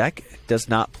if your deck does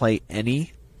not play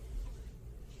any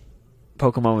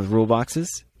Pokemon with rule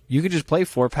boxes, you can just play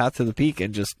 4 Path to the Peak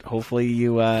and just hopefully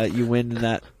you win in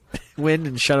that win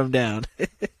and shut them down.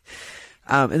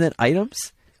 And then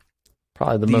items.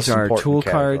 Probably the most important These are tool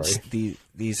category. cards.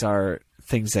 These are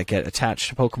things that get attached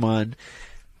to Pokemon.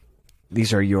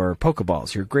 These are your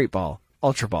Pokeballs, your Great Ball,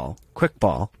 Ultra Ball, Quick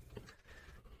Ball,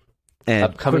 and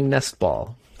upcoming Nest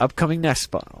Ball.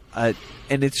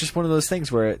 And it's just one of those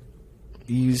things where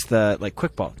you use the like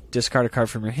Quick Ball, discard a card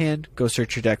from your hand, go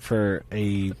search your deck for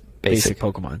a basic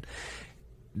Pokemon.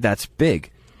 That's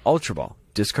big. Ultra Ball,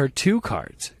 discard 2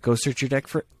 cards, go search your deck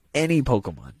for any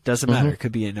Pokemon. Doesn't matter. It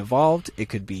could be an Evolved, it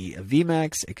could be a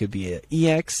VMAX, it could be an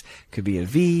EX, it could be a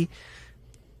V,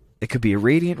 it could be a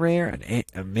Radiant Rare, an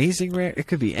Amazing Rare, it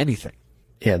could be anything.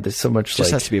 Yeah, there's so much. It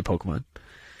just has to be a Pokemon.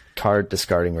 Card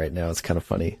discarding right now. It's kind of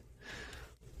funny.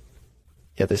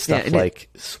 Yeah, there's stuff like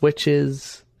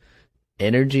switches,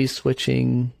 energy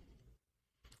switching,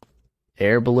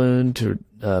 air balloon to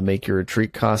make your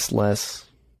retreat cost less.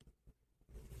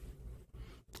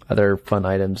 Other fun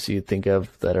items you think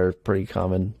of that are pretty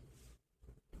common.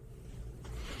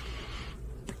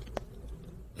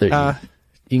 You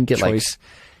can get choice.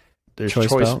 There's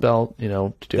choice belt,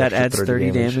 to do that adds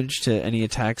 30 damage to any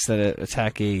attacks that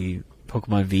attack a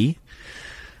Pokemon V.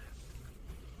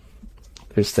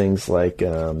 There's things like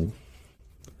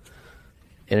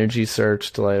energy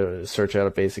search to search out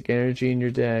a basic energy in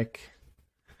your deck.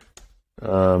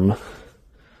 Adam's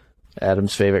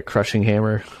favorite crushing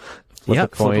hammer. Flip a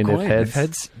coin. If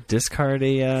heads, discard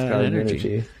an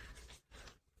energy.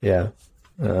 Yeah.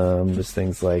 There's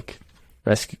things like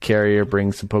Rescue Carrier,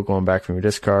 brings some Pokemon back from your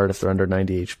discard if they're under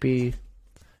 90 HP.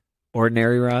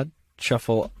 Ordinary Rod,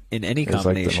 shuffle in any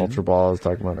combination. Like the Ultraball I was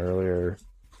talking about earlier.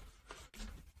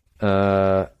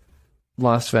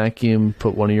 Lost Vacuum,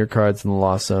 put one of your cards in the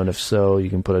Lost Zone. If so, you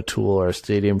can put a tool or a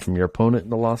stadium from your opponent in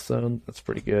the Lost Zone. That's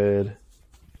pretty good.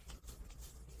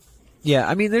 Yeah,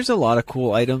 I mean, there's a lot of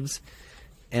cool items.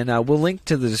 And we'll link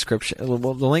to the description.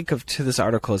 Well, the link to this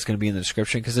article is going to be in the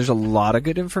description because there's a lot of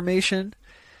good information.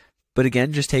 But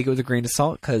again, just take it with a grain of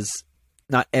salt because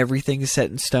not everything is set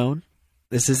in stone.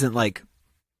 This isn't like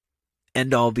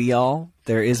end all be all.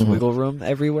 There is wiggle room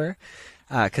everywhere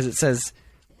because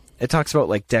it talks about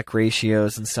like deck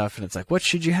ratios and stuff, and it's like, what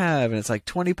should you have? And it's like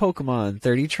 20 Pokemon,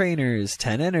 30 trainers,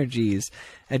 10 energies,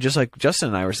 and just like Justin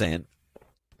and I were saying,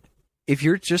 if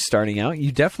you're just starting out,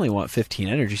 you definitely want 15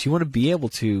 energies. You want to be able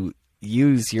to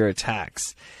use your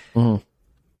attacks.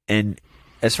 And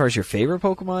as far as your favorite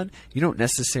Pokemon, you don't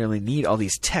necessarily need all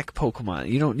these tech Pokemon.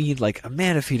 You don't need like a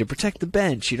Manaphy to protect the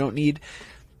bench. You don't need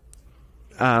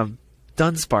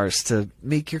Dunsparce to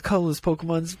make your colorless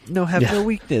Pokemons have no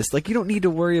weakness. Like, you don't need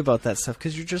to worry about that stuff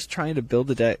because you're just trying to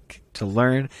build a deck to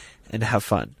learn and have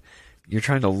fun. You're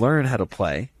trying to learn how to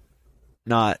play,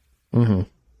 not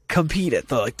compete at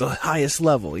the highest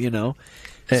level,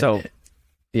 So,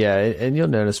 yeah, and you'll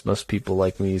notice most people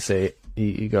like me say,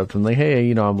 you go up to them like,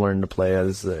 hey, I'm learning to play.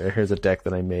 Here's a deck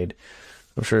that I made.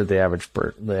 I'm sure the average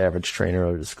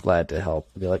trainer is just glad to help.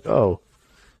 Be like, oh,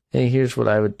 hey, here's what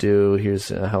I would do. Here's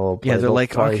how I'll play. Yeah, they're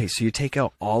like, okay, so you take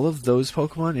out all of those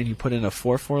Pokemon and you put in a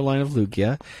 4/4 line of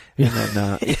Lugia, and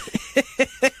then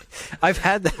I've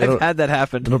had that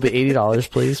happen. It'll be $80,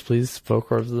 please.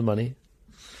 Pokecorps the money.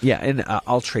 Yeah, and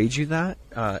I'll trade you that.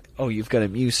 You've got a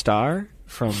Mew Star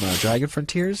from Dragon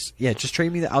Frontiers. Yeah, just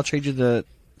trade me that. I'll trade you the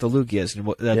Lugias.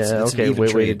 And that's okay. An even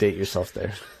trade. Way to date yourself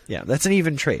there. Yeah, that's an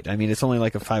even trade. I mean, it's only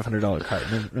like a $500 card.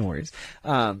 No worries.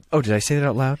 Did I say that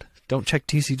out loud? Don't check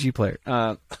TCG Player.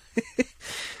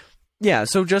 Yeah,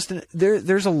 so Justin,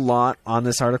 there's a lot on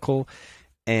this article,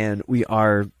 and we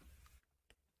are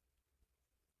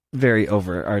very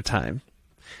over our time.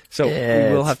 So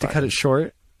we will have to cut it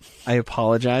short. I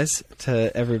apologize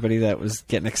to everybody that was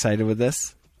getting excited with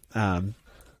this.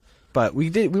 But we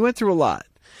went through a lot.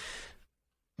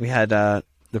 We had the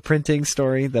printing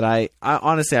story that I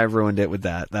honestly I ruined it with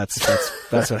that. That's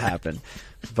what happened.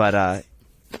 But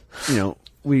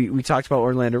we talked about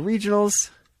Orlando Regionals,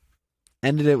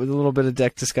 ended it with a little bit of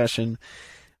deck discussion.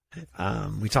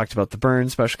 We talked about the Burn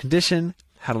Special Condition,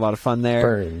 had a lot of fun there.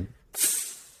 Burn.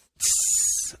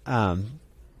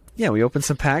 We opened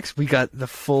some packs. We got the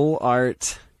full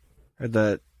art, or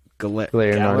the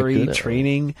gallery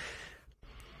training.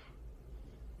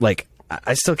 Like,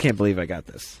 I still can't believe I got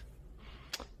this.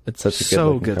 It's such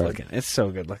a good looking. It's so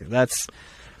good looking. That's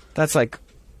like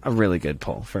a really good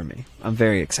pull for me. I'm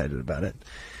very excited about it.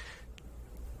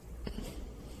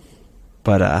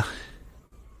 But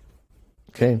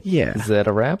okay. Yeah. Is that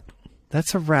a wrap?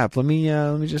 That's a wrap. Let me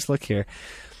just look here.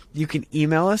 You can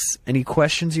email us any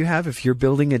questions you have. If you're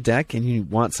building a deck and you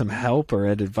want some help or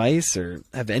advice or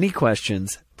have any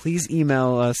questions, please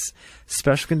email us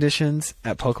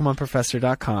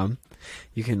specialconditions@pokemonprofessor.com.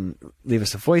 You can leave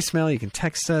us a voicemail. You can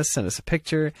text us, send us a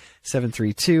picture,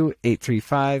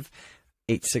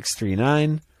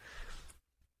 732-835-8639.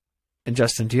 And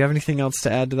Justin, do you have anything else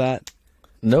to add to that?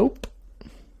 Nope.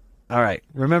 All right.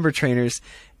 Remember, trainers,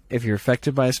 if you're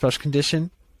affected by a special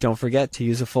condition, don't forget to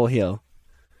use a full heal.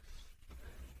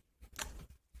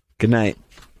 Good night.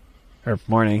 Or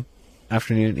morning,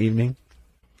 afternoon, evening.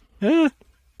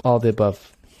 All the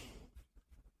above.